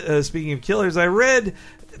read? Speaking of killers, I read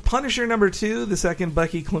Punisher #2, the second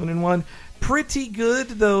Bucky Cloonan one. Pretty good,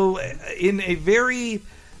 though, in a very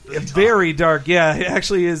dark. Yeah,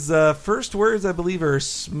 actually, his first words, I believe, are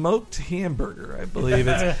smoked hamburger. I believe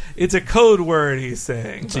it's a code word he's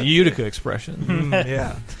saying. It's a Utica expression.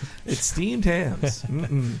 Yeah, it's steamed hams.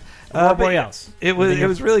 Borealis. It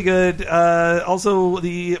was really good. Also,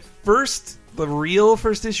 the real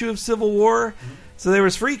first issue of Civil War So there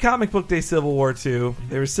was Free Comic Book Day Civil War 2,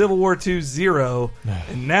 there was Civil War 2 0,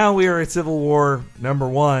 and now we are at Civil War number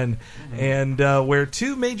 1, and where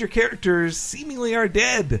two major characters seemingly are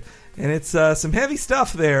dead. And it's some heavy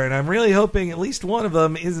stuff there, and I'm really hoping at least one of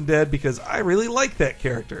them isn't dead because I really like that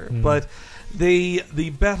character. But the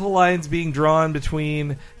battle lines being drawn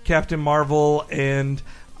between Captain Marvel and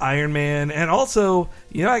Iron Man, and also,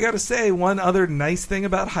 I got to say, one other nice thing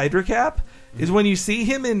about Hydra Cap is when you see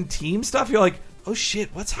him in team stuff, you're like, oh shit,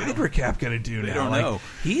 what's Hydra Cap going to do now? They don't like, know.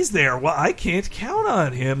 He's there. Well, I can't count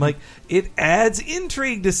on him. Like, it adds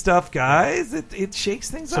intrigue to stuff, guys. It shakes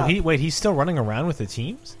things up. So he's still running around with the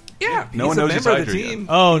teams? Yeah, No he's one knows a he's member of the Hydra team. yet.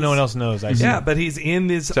 Oh, no one else knows. I see. Yeah, but he's in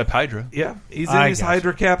his Except Hydra. Yeah, he's in I his gotcha.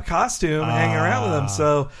 Hydra Cap costume, hanging around with him.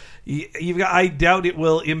 So you've got. I doubt it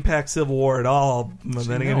will impact Civil War at all. But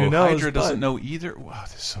then again, who knows? Hydra doesn't but- know either. Wow,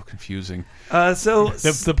 this is so confusing. So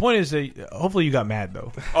The point is that hopefully you got mad,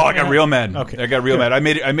 though. Oh, I got real mad. Okay. I got real mad.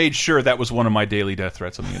 I made sure that was one of my daily death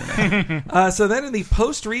threats on the internet. so then in the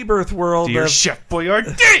post-rebirth world, Dear of, Chef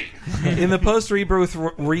Boyardee! in the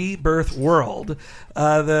post-rebirth world,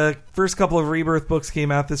 the first couple of Rebirth books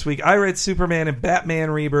came out this week. I read Superman and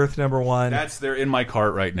Batman Rebirth number 1. They're in my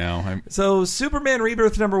cart right now. So Superman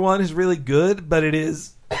Rebirth number 1 is really good, but it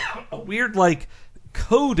is a weird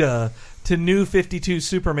coda to New 52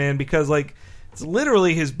 Superman because it's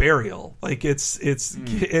literally his burial. And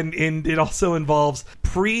it also involves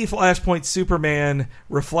pre-Flashpoint Superman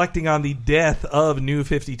reflecting on the death of New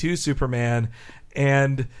 52 Superman,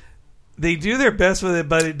 and they do their best with it,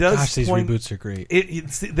 but it does. Gosh, these reboots are great.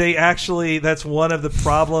 They actually, that's one of the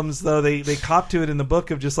problems, though. They cop to it in the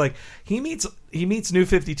book of just he meets New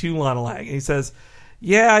 52 Lana Lang, and he says,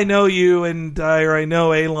 "Yeah, I know you, or I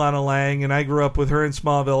know a Lana Lang, and I grew up with her in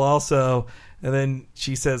Smallville also." And then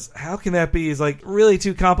she says, "How can that be?" He's like, "Really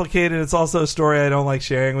too complicated. It's also a story I don't like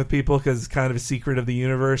sharing with people because it's kind of a secret of the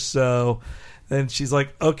universe." So then she's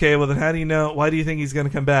like, "Okay, well then how do you know? Why do you think he's going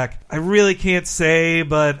to come back?" "I really can't say,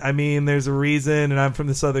 but I mean, there's a reason, and I'm from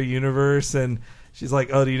this other universe." And she's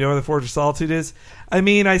like, "Oh, do you know where the Fortress of Solitude is?" "I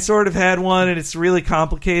mean, I sort of had one, and it's really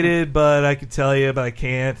complicated, but I could tell you, but I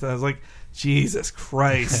can't." And I was like, Jesus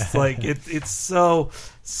Christ. It's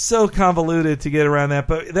so convoluted to get around that.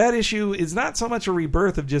 But that issue is not so much a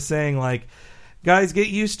rebirth of just saying, guys, get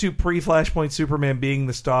used to pre-Flashpoint Superman being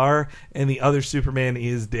the star and the other Superman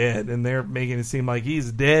is dead. And they're making it seem like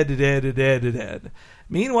he's dead.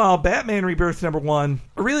 Meanwhile, Batman Rebirth number 1,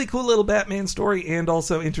 a really cool little Batman story, and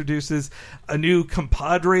also introduces a new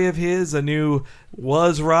compadre of his, a new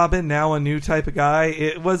was Robin, now a new type of guy.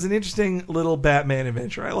 It was an interesting little Batman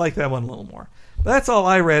adventure. I like that one a little more. But that's all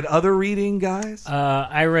I read. Other reading, guys?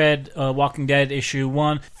 I read Walking Dead issue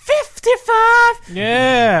 155.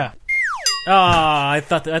 Yeah. Oh, I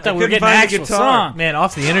thought we were couldn't getting an find the actual guitar. song. Man,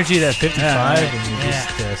 off the energy of that 55, and you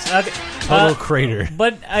just Okay. total crater.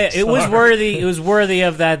 But it was worthy. It was worthy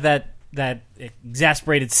of that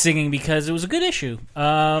exasperated singing because it was a good issue.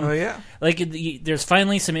 Oh, yeah. There's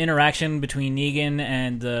finally some interaction between Negan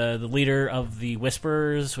and the leader of the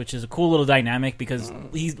Whisperers, which is a cool little dynamic because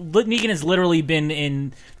Negan has literally been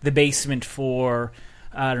in the basement for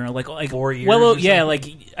I don't know, like 4 years. Well, or yeah,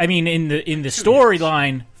 something? in the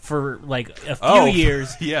storyline for a few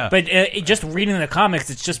years. Yeah. But just reading the comics,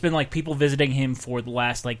 it's just been people visiting him for the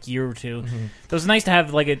last year or two. So it was nice to have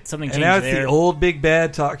something change And now it's there. the old big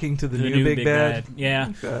bad talking to the new big bad.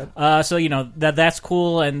 Yeah. God. So that's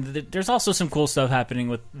cool, and there's also some cool stuff happening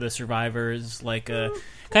with the survivors.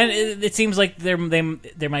 It seems like there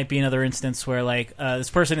might be another instance where this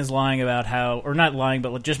person is lying about how, or not lying,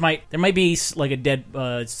 but there might be a dead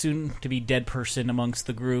soon to be dead person amongst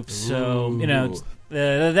the group. So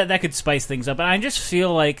that could spice things up. And I just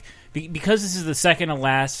feel like because this is the second to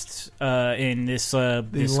last in this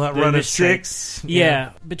run of 6.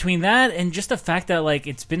 Yeah, between that and just the fact that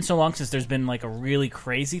it's been so long since there's been a really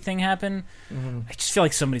crazy thing happen, I just feel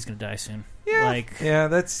like somebody's gonna die soon. Yeah,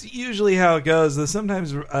 that's usually how it goes. Though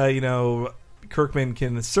sometimes, Kirkman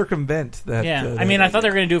can circumvent that. Yeah, I thought they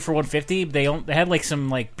were going to do it for 150. They had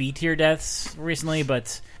some B tier deaths recently,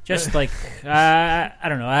 but just I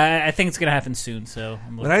don't know. I think it's going to happen soon. So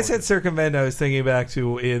when I said circumvent, I was thinking back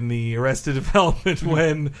to in the Arrested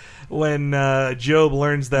Development when Job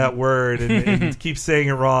learns that word and keeps saying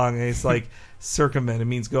it wrong, and it's like circumvent. It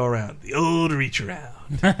means go around. The old reach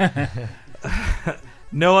around.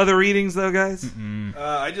 No other readings, though, guys?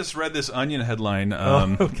 I just read this Onion headline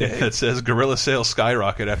okay. that says Gorilla sales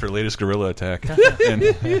skyrocket after latest gorilla attack. And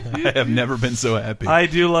I have never been so happy. I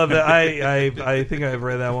do love it. I think I've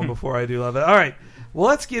read that one before. I do love it. All right. Well,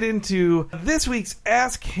 let's get into this week's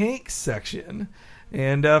Ask Hank section.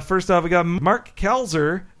 And first off, we got Mark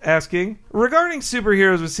Kelzer asking, regarding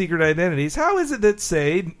superheroes with secret identities, how is it that,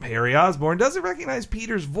 say, Harry Osborn doesn't recognize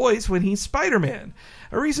Peter's voice when he's Spider-Man?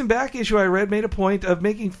 A recent back issue I read made a point of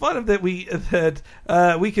making fun of that we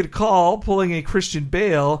could call pulling a Christian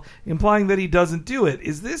Bale, implying that he doesn't do it.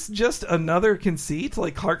 Is this just another conceit,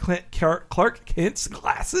 like Clark Kent's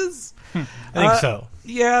glasses? I think so.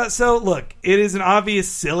 Yeah, so look, it is an obvious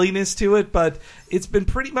silliness to it, but it's been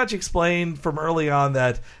pretty much explained from early on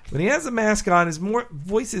that when he has a mask on, his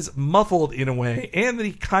voice is muffled in a way, and that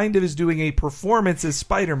he kind of is doing a performance as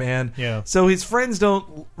Spider-Man, Yeah. so his friends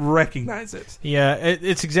don't recognize it. Yeah,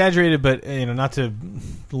 it's exaggerated, but not to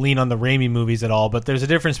lean on the Raimi movies at all. But there's a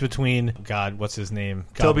difference between what's his name?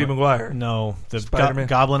 Tobey Maguire. No, the Spider-Man.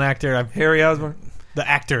 Goblin actor. Harry Osborn. The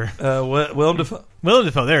actor. Willem Dafoe. Willem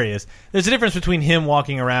Dafoe, there he is. There's a difference between him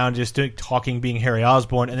walking around just talking, being Harry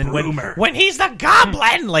Osborn, and then when he's the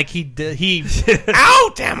Goblin, like he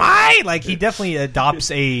out am I? Like he definitely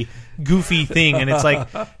adopts a goofy thing, and it's like,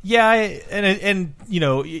 yeah, and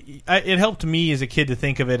it helped me as a kid to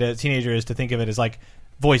think of it, as a teenager, is to think of it as like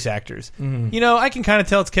voice actors. Mm-hmm. I can kind of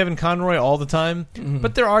tell it's Kevin Conroy all the time,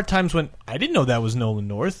 but there are times when I didn't know that was Nolan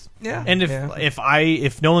North. Yeah, and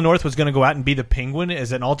if Nolan North was going to go out and be the Penguin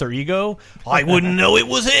as an alter ego, I wouldn't know it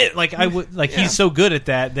was it. Like I would, he's so good at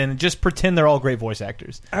that. Then just pretend they're all great voice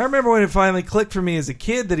actors. I remember when it finally clicked for me as a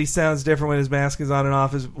kid that he sounds different when his mask is on and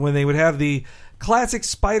off. Is when they would have the classic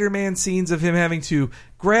Spider-Man scenes of him having to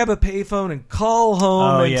grab a payphone and call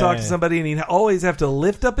home and talk to somebody, and he'd always have to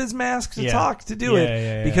lift up his mask to talk to do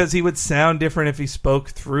it because he would sound different if he spoke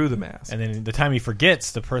through the mask. And then the time he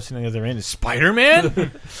forgets, the person on the other end is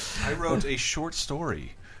Spider-Man. I wrote a short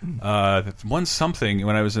story that won something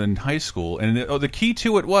when I was in high school, and the key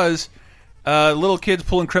to it was little kids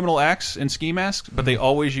pulling criminal acts in ski masks, but they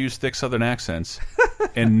always use thick Southern accents,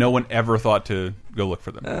 and no one ever thought to go look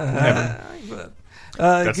for them. Ever.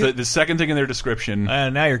 That's the second thing in their description.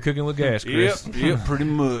 Now you're cooking with gas, Chris. Yep, pretty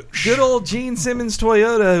much. Good old Gene Simmons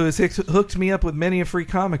Toyota, who has hooked me up with many a free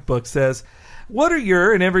comic book, says, what are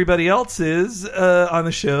your and everybody else's on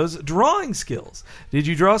the show's drawing skills? Did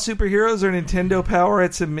you draw superheroes or Nintendo Power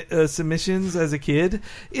at submissions as a kid?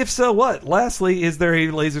 If so, what? Lastly, is there a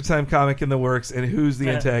Laser Time comic in the works, and who's the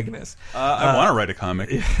antagonist? I want to write a comic.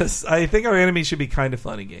 Yes, I think our enemy should be Kind of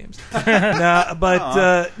Funny Games.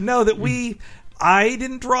 I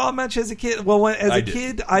didn't draw much as a kid. Well, as a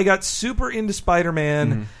kid, I got super into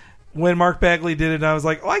Spider-Man when Mark Bagley did it. And I was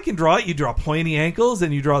like, I can draw it. You draw pointy ankles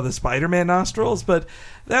and you draw the Spider-Man nostrils. But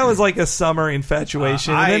that was like a summer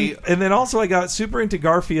infatuation. And then also I got super into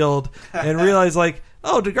Garfield and realized, like,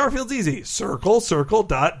 Garfield's easy. Circle, circle,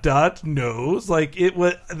 dot, dot, nose. Like, it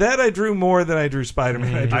was that I drew more than I drew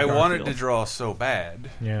Spider-Man. I wanted to draw so bad.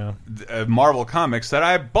 Yeah. Marvel Comics that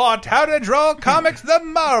I bought How to Draw Comics the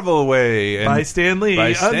Marvel Way. And by Stan Lee.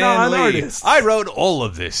 By Stan Lee. Artist. I wrote all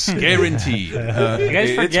of this. Guaranteed. You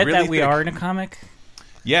guys forget really that we are in a comic?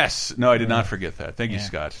 Yes. No, I did not forget that. Thank you,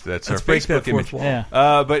 Scott. That's our break Facebook that image. Yeah.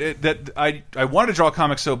 But I wanted to draw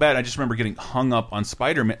comics so bad. I just remember getting hung up on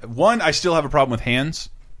Spider-Man. One, I still have a problem with hands.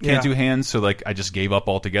 Can't do hands, so like I just gave up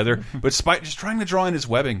altogether. But just trying to draw in his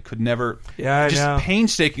webbing could never. Yeah, just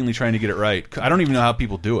painstakingly trying to get it right. I don't even know how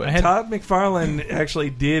people do it. Todd McFarlane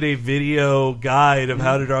actually did a video guide of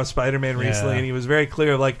how to draw Spider-Man recently, and he was very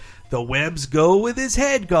clear. Like, the webs go with his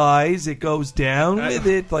head, guys. It goes down with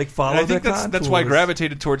it. Like, follow the contours. I think that's why I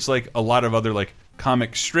gravitated towards like a lot of other like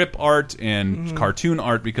comic strip art and cartoon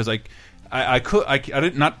art, because I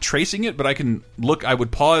didn't, not tracing it, but I can look. I would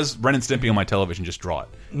pause Ren and Stimpy on my television, just draw it,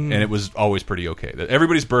 and it was always pretty okay.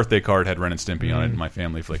 Everybody's birthday card had Ren and Stimpy on it in my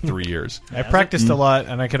family for like 3 years. I practiced a lot,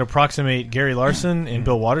 and I could approximate Gary Larson and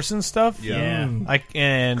Bill Watterson stuff. Yeah.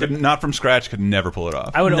 Not from scratch. Could never pull it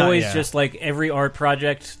off. I would always just like every art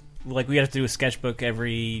project. Like, we have to do a sketchbook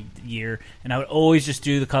every year, and I would always just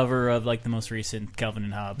do the cover of like the most recent Calvin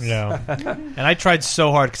and Hobbes. Yeah, and I tried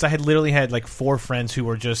so hard because I had literally had like 4 friends who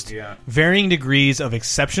were just varying degrees of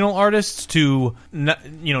exceptional artists to not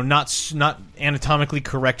anatomically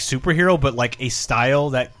correct superhero, but like a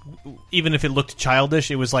style that even if it looked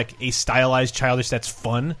childish, it was like a stylized childish that's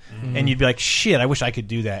fun, and you'd be like, shit, I wish I could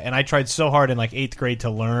do that. And I tried so hard in like 8th grade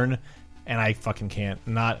to learn. And I fucking can't.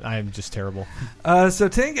 I'm just terrible. So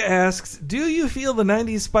Tenga asks, do you feel the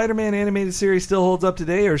 90s Spider-Man animated series still holds up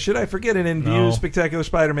today, or should I forget it and view Spectacular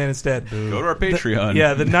Spider-Man instead? Go to our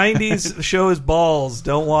Patreon. The 90s show is balls.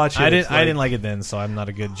 Don't watch it. I didn't like it then, so I'm not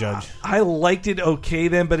a good judge. I liked it okay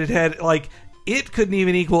then, but it had like it couldn't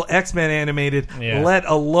even equal X-Men animated, Yeah. let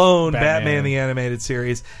alone Batman. Batman the animated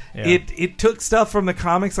series. Yeah. It took stuff from the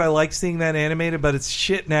comics. I like seeing that animated, but it's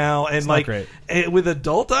shit now. And It's not great. with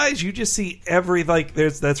adult eyes, you just see that's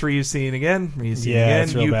Ryusein again. Ryusein Yeah, again.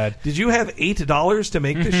 it's real bad. Did you have $8 to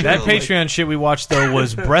make the show? That Patreon shit we watched though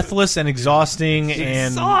was breathless and exhausting,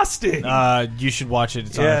 and exhausting. you should watch it.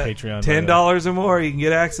 It's on our Patreon. $10 or more, you can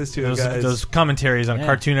get access to it, guys. Those commentaries on a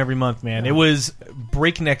cartoon every month, man. It was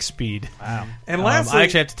breakneck speed. Wow. And lastly, I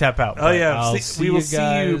actually have to tap out. Oh yeah, I'll we will see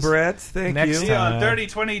you, guys Brett. Thank next you. See you on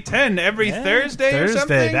 30/20/10 every Thursday or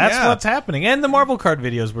something. That's Yeah. what's happening, and the Marvel card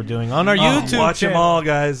videos we're doing on our YouTube. Watch channel. them all,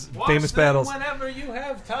 guys. Famous battles. whenever you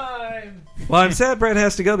have time. Well, I'm sad Brett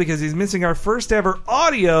has to go because he's missing our first ever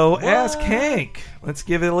audio Ask Hank. Let's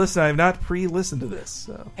give it a listen. I have not pre-listened to this.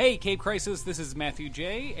 So. Hey, Cape Crisis, this is Matthew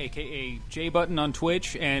J, a.k.a. J Button on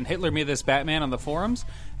Twitch, and Hitler Me This Batman on the forums,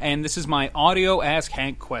 and this is my audio Ask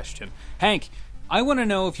Hank question. Hank, I want to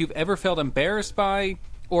know if you've ever felt embarrassed by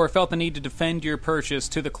or felt the need to defend your purchase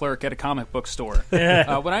to the clerk at a comic book store.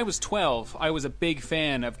 When I was 12, I was a big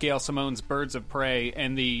fan of Gail Simone's Birds of Prey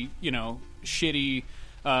and the, shitty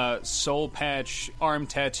soul patch arm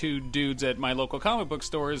tattooed dudes at my local comic book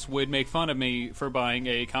stores would make fun of me for buying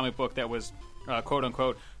a comic book that was quote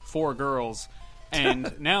unquote for girls.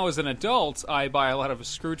 And now as an adult, I buy a lot of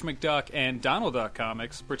Scrooge McDuck and Donald Duck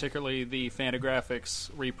comics, particularly the Fantagraphics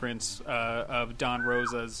reprints of Don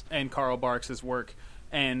Rosa's and Carl Barks' work.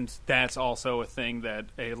 And that's also a thing that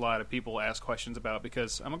a lot of people ask questions about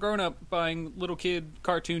because I'm a grown-up buying little kid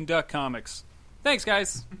cartoon duck comics. Thanks,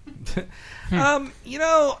 guys. I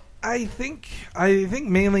think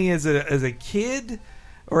mainly as a kid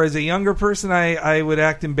or as a younger person, I would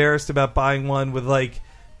act embarrassed about buying one with like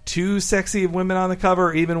too sexy of women on the cover,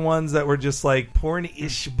 or even ones that were just like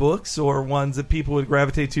porn-ish books, or ones that people would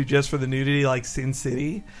gravitate to just for the nudity, like Sin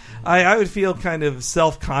City. I would feel kind of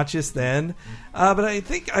self-conscious then, but I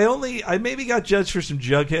think I maybe got judged for some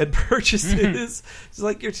Jughead purchases. It's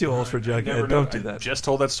like, you're too old for Jughead. Don't do that. I just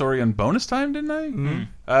told that story on bonus time, didn't I?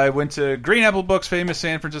 I went to Green Apple Books, famous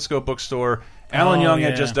San Francisco bookstore. Alan Young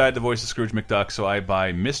had just died, the voice of Scrooge McDuck, so I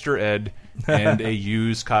buy Mr. Ed and a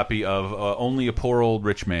used copy of Only a Poor Old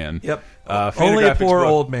Rich Man. Yep. Only a Poor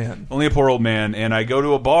Old Man. Only a Poor Old Man. And I go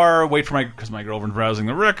to a bar, wait for because my girlfriend's browsing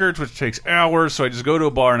the records, which takes hours, so I just go to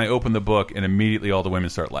a bar and I open the book, and immediately all the women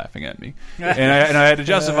start laughing at me. and I had to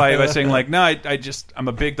justify it by saying, like, no, I'm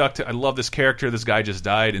a big duck. I love this character. This guy just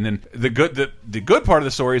died. And then the good part of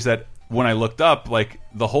the story is that when I looked up, like,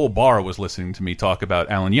 the whole bar was listening to me talk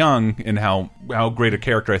about Alan Young and how great a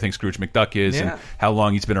character I think Scrooge McDuck is, and how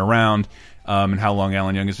long he's been around, and how long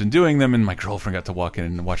Alan Young has been doing them. And my girlfriend got to walk in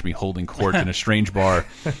and watch me holding court in a strange bar.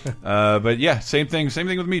 But yeah, same thing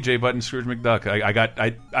with me, Jay Button, Scrooge McDuck.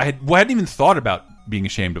 I hadn't even thought about being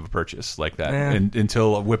ashamed of a purchase like that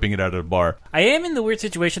until whipping it out at a bar. I am in the weird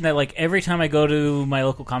situation that, like, every time I go to my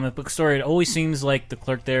local comic book store, it always seems like the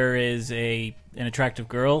clerk there is an attractive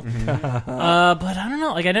girl. But I don't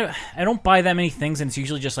know. Like, I don't buy that many things, and it's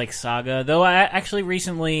usually just like Saga. Though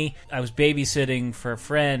recently I was babysitting for a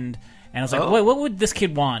friend, and I was like, wait, what would this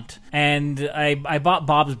kid want? And I bought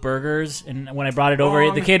Bob's Burgers, and when I brought it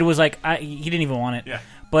over, the kid was like, he didn't even want it. Yeah.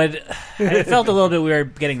 But it felt a little bit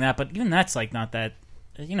weird getting that. But even that's like not that.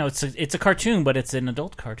 It's a cartoon, but it's an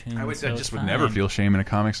adult cartoon. I just would never feel shame in a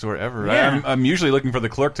comic store ever. Yeah. I'm usually looking for the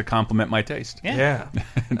clerk to compliment my taste. Yeah.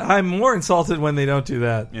 I'm more insulted when they don't do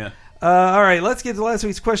that. Yeah. All right, let's get to last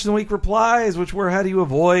week's Question of the Week replies, which were, how do you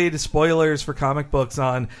avoid spoilers for comic books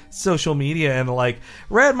on social media and the like?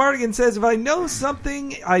 Rad Mardigan says, if I know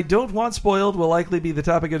something I don't want spoiled will likely be the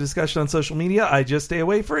topic of discussion on social media, I just stay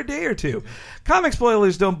away for a day or two. Comic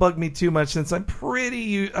spoilers don't bug me too much since I'm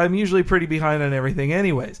usually pretty behind on everything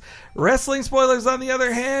anyways. Wrestling spoilers, on the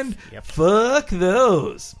other hand, fuck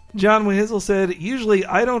those. John Wihizel said, usually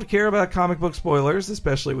I don't care about comic book spoilers,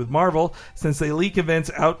 especially with Marvel, since they leak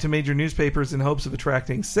events out to major newspapers in hopes of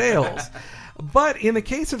attracting sales. But in the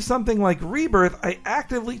case of something like Rebirth, I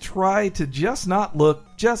actively try to just not look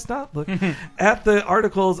at the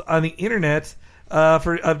articles on the internet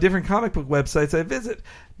of different comic book websites I visit.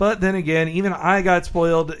 But then again, even I got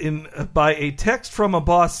spoiled by a text from a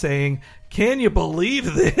boss saying, "Can you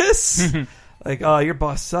believe this?" Like, oh, your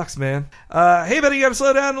boss sucks, man. Hey, buddy, you gotta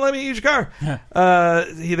slow down and let me use your car.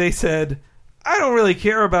 They said, I don't really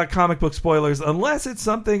care about comic book spoilers unless it's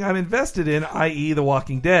something I'm invested in, i.e. The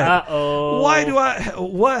Walking Dead. Uh-oh. Why do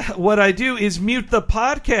what I do is mute the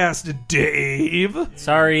podcast, Dave.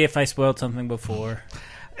 Sorry if I spoiled something before.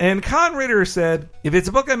 And Con Ritter said, if it's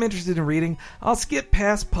a book I'm interested in reading, I'll skip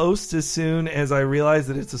past posts as soon as I realize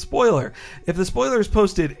that it's a spoiler. If the spoiler is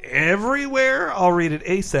posted everywhere, I'll read it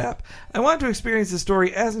ASAP. I want to experience the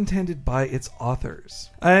story as intended by its authors.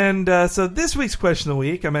 And so this week's question of the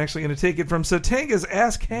week, I'm actually going to take it from Sotanga's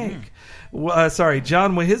Ask Hank.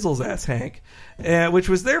 John Wahizzle's Ask Hank. Which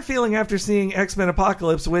was their feeling after seeing X-Men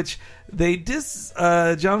Apocalypse, which John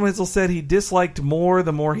Wahizzle said he disliked more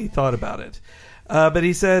the more he thought about it. But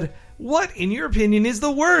he said, what, in your opinion, is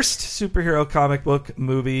the worst superhero /comic book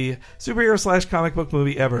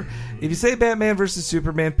movie ever? If you say Batman vs.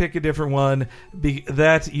 Superman, pick a different one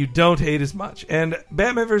that you don't hate as much. And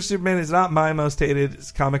Batman vs. Superman is not my most hated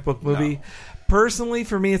comic book movie. No. Personally,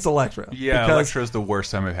 for me, it's Elektra. Yeah, Elektra is the worst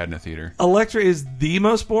time I've had in a theater. Elektra is the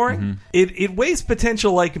most boring. Mm-hmm. It wastes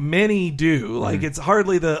potential like many do. Like, it's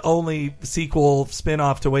hardly the only sequel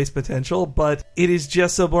spin-off to waste potential, but it is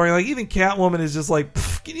just so boring. Like, even Catwoman is just like,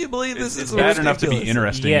 can you believe this is bad enough to be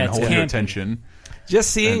interesting and hold your attention.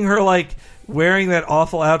 Just seeing her, like, wearing that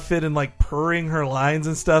awful outfit and, like, purring her lines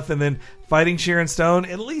and stuff, and then fighting Sharon Stone,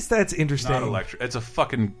 at least that's interesting. Not Elektra. It's a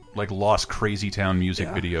fucking, like, Lost Crazy Town music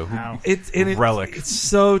video. Wow. Relic. It's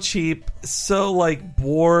so cheap, so, like,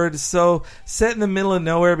 bored, so set in the middle of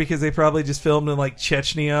nowhere because they probably just filmed in, like,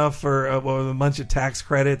 Chechnya for a bunch of tax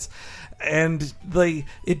credits. And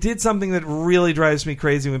it did something that really drives me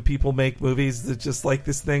crazy when people make movies that just like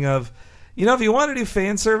this thing of, you know, if you want to do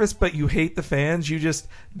fan service but you hate the fans, you just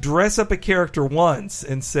dress up a character once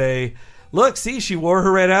and say, look, see, she wore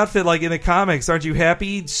her red outfit like in the comics. Aren't you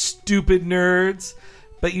happy, stupid nerds?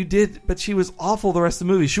 But she was awful the rest of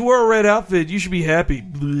the movie. She wore a red outfit. You should be happy.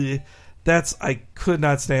 Blech. I could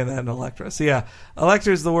not stand that in Elektra. So yeah,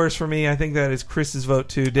 Elektra is the worst for me. I think that is Chris's vote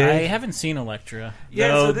too, Dave. I haven't seen Elektra.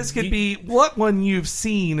 Yeah, so this could be what one you've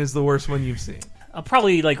seen is the worst one you've seen. I'll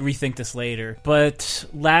probably rethink this later, but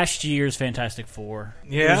last year's Fantastic Four,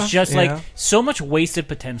 it was just so much wasted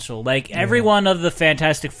potential. Every one of the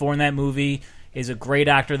Fantastic Four in that movie is a great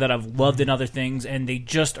actor that I've loved in other things, and they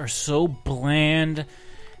just are so bland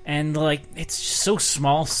and it's just so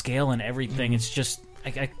small scale and everything. It's just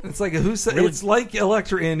it's like it's like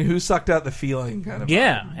Elektra in Who Sucked Out the Feeling kind of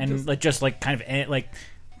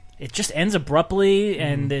it just ends abruptly,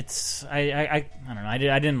 and it's I don't know, I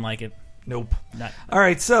didn't like it. Nope. All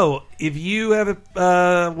right, so if you have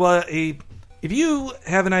if you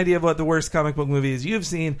have an idea of what the worst comic book movie is you've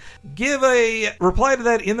seen, give a reply to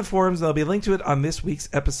that in the forums. There'll be a link to it on this week's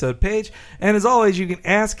episode page. And as always, you can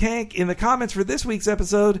ask Hank in the comments for this week's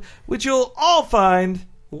episode, which you'll all find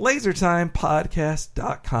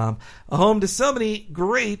LaserTimePodcast.com, a home to so many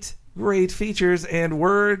great features and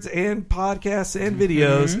words and podcasts and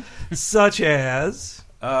videos, such as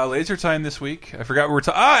Laser Time this week. I forgot we were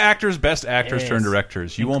actors, best actors turned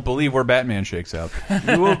directors. You won't believe where Batman shakes out.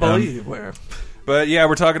 You won't believe where. But yeah,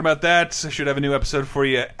 we're talking about that. I should have a new episode for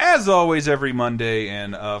you, as always, every Monday.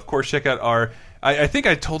 And of course, check out our... I think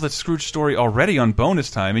I told that Scrooge story already on Bonus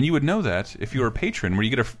Time, and you would know that if you were a patron, where you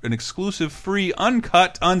get an exclusive, free,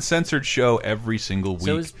 uncut, uncensored show every single week.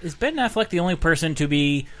 So is Ben Affleck the only person to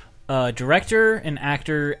be a director, an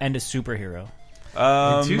actor, and a superhero?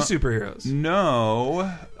 And two superheroes.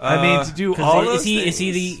 No. I mean, to do all those things. Is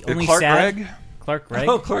he the only Clark sad? Gregg? Clark Gregg?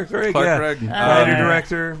 Oh, Clark Gregg, Gregg. Writer,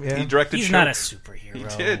 director. Yeah. He directed He's Choke. not a superhero. He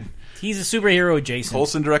did. He's a superhero, Jason.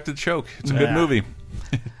 Coulson directed Choke. It's a good movie.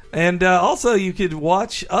 And also, you could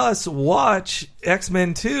watch us watch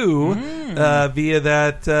X-Men 2 via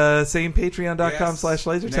that same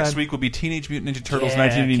patreon.com/lasertime. Next week will be Teenage Mutant Ninja Turtles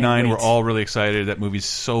 1989. We're all really excited. That movie's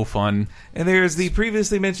so fun. And there's the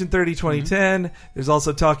previously mentioned 30-20-10. There's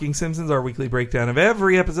also Talking Simpsons, our weekly breakdown of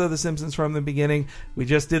every episode of The Simpsons from the beginning. We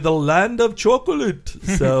just did The Land of Chocolate.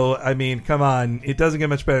 So, I mean, come on. It doesn't get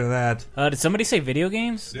much better than that. Did somebody say video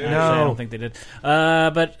games? No. Actually, I don't think they did.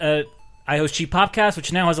 But I host Cheap Popcast,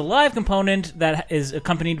 which now has a live component that is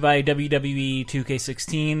accompanied by WWE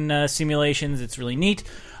 2K16 simulations. It's really neat.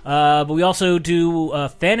 But we also do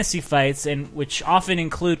fantasy fights, which often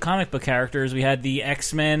include comic book characters. We had the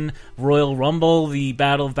X-Men Royal Rumble, the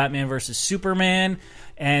Battle of Batman vs. Superman,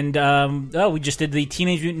 and we just did the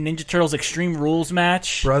Teenage Mutant Ninja Turtles Extreme Rules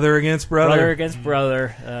match. Brother against brother. Brother against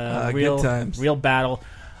brother. Good times. Real battle.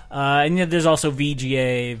 And there's also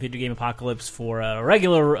VGA, Video Game Apocalypse, for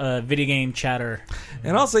regular video game chatter.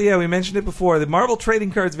 And also, we mentioned it before, the Marvel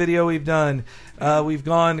Trading Cards video we've done. We've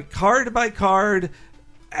gone card by card,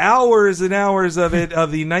 hours and hours of it,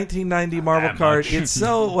 of the 1990 Marvel card. It's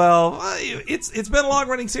so, it's been a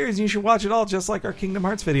long-running series, and you should watch it all, just like our Kingdom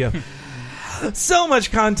Hearts video. So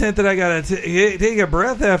much content that I got to take a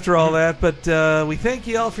breath after all that. But we thank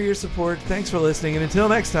you all for your support. Thanks for listening. And until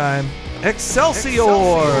next time,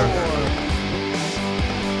 Excelsior!